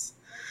grace.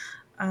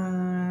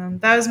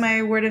 That was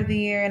my word of the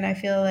year, and I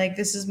feel like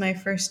this is my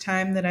first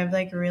time that I've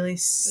like really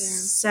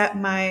set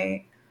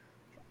my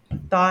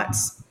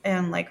thoughts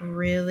and like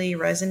really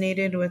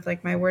resonated with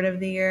like my word of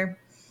the year.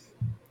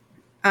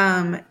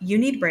 You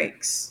need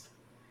breaks.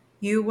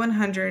 You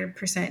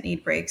 100%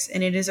 need breaks,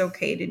 and it is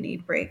okay to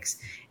need breaks,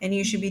 and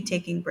you should be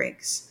taking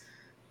breaks.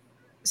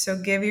 So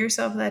give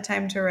yourself that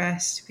time to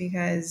rest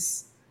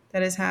because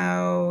that is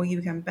how you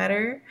become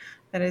better.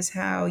 That is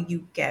how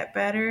you get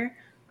better.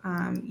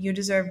 You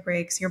deserve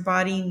breaks. Your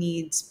body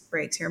needs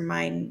breaks. Your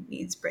mind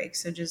needs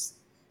breaks. So just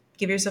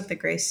give yourself the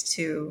grace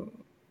to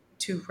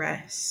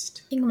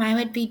rest. I think mine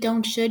would be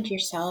don't should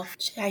yourself.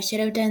 I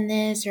should have done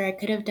this, or I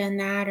could have done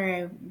that, or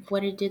I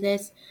would have do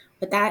this.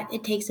 But that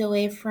it takes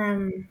away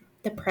from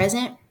the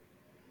present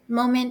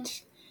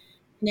moment.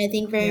 And I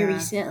think very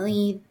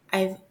recently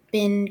I've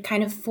been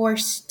kind of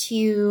forced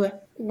to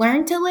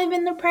learn to live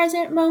in the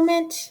present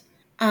moment.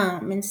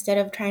 Instead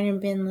of trying to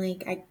be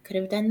like, I could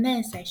have done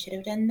this, I should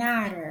have done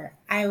that, or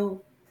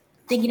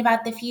thinking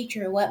about the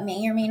future, what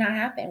may or may not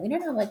happen. We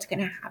don't know what's going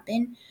to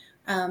happen.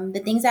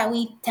 The things that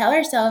we tell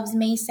ourselves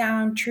may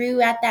sound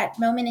true at that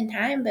moment in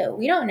time, but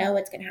we don't know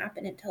what's going to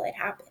happen until it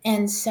happens.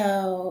 And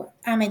so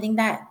I think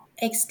that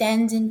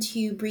extends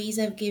into Breeze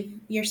of give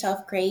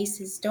yourself grace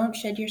is don't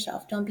shed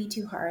yourself. Don't be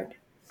too hard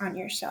on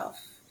yourself.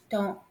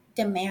 Don't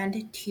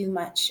demand too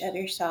much of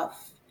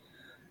yourself.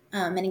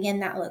 And again,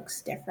 that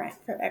looks different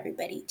for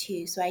everybody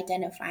too. So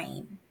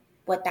identifying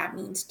what that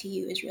means to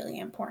you is really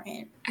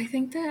important. I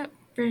think that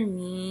for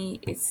me,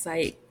 it's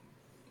like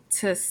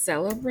to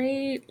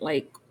celebrate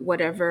like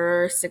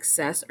whatever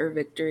success or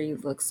victory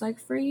looks like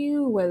for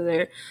you,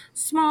 whether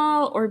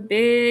small or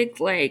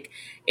big. Like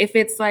if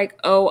it's like,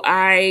 oh,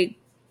 I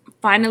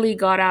finally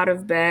got out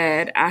of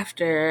bed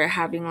after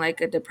having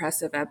like a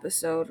depressive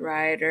episode,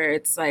 right? Or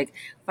it's like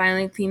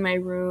finally cleaned my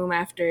room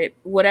after it,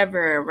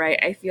 whatever, right?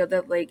 I feel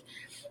that like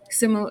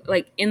similar,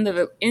 like in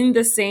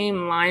the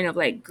same line of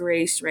like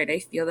grace, right? I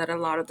feel that a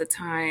lot of the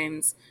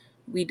times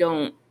we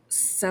don't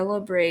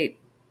celebrate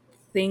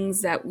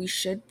things that we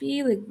should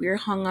be like. We're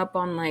hung up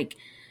on like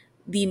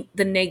the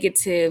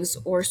negatives,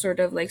 or sort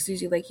of like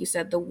Susie, like you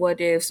said, the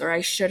what ifs, or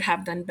I should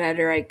have done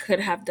better, I could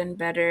have done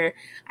better,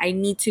 I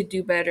need to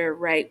do better,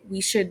 right?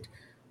 We should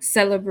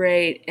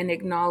celebrate and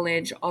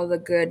acknowledge all the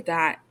good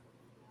that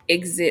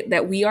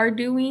that we are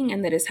doing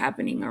and that is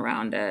happening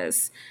around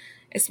us,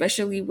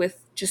 especially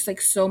with just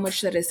like so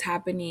much that is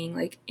happening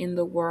like in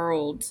the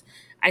world.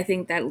 I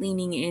think that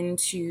leaning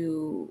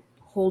into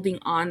holding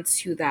on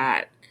to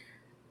that,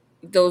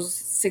 those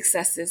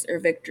successes or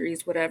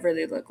victories, whatever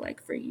they look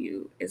like for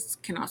you, is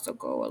can also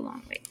go a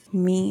long way.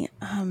 Me,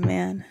 oh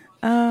man,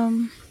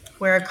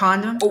 Wear a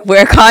condom.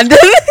 wear a condom.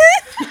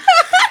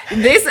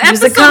 This Use a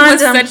episode was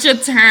condom. such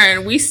a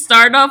turn. We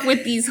start off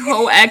with these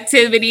whole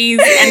activities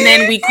and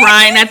then we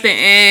crying at the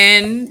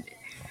end.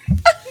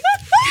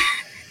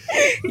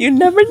 You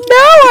never know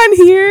on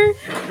here.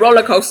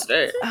 Roller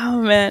coaster.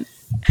 Oh man.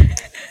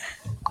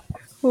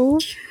 Ooh.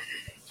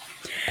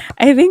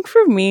 I think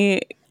for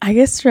me, I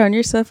guess surround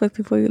yourself with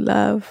people you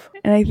love.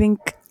 And I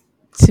think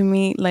to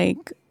me,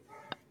 like,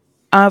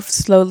 I've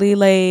slowly,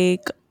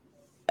 like,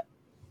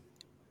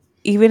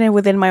 even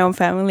within my own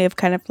family, I've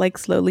kind of like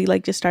slowly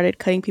like just started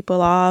cutting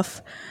people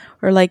off,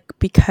 or like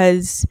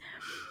because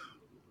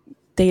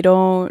they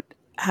don't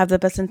have the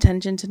best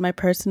intentions in my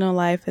personal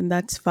life, and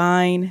that's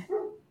fine.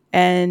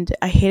 And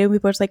I hate it when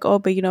people are just like, oh,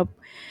 but you know,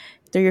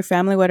 they're your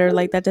family, whatever.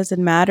 Like, that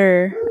doesn't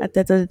matter at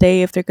the end of the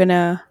day. If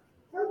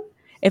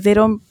they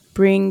don't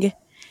bring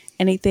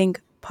anything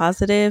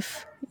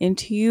positive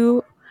into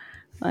you,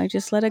 I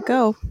just let it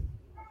go.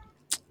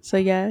 So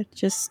yeah,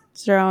 just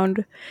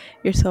surround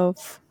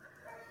yourself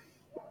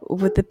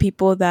with the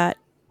people that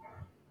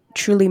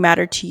truly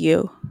matter to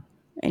you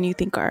and you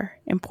think are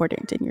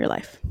important in your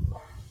life.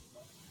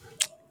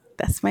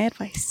 That's my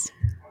advice.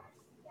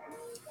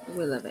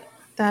 We love it.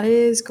 That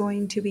is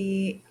going to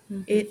be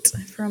it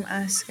from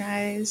us,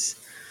 guys.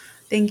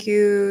 Thank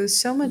you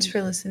so much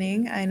for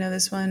listening. I know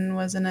this one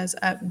wasn't as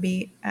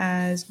upbeat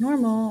as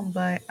normal,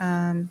 but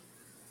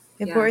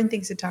important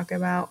things to talk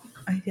about.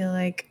 I feel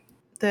like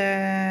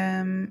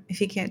if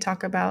you can't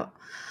talk about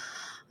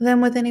them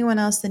with anyone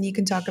else, then you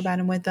can talk about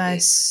them with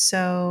us.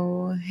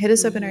 So hit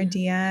us up in our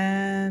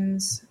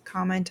DMs,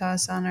 comment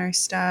us on our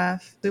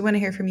stuff. We want to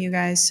hear from you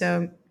guys.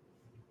 So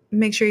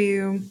make sure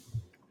you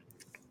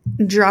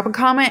drop a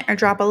comment or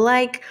drop a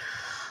like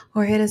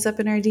or hit us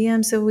up in our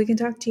DMs so we can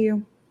talk to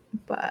you.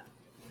 But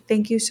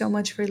thank you so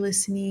much for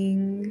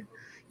listening.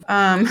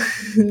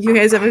 You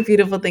guys have a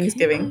beautiful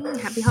Thanksgiving.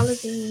 Happy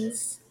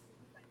holidays.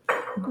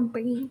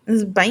 Bye.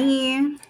 Bye.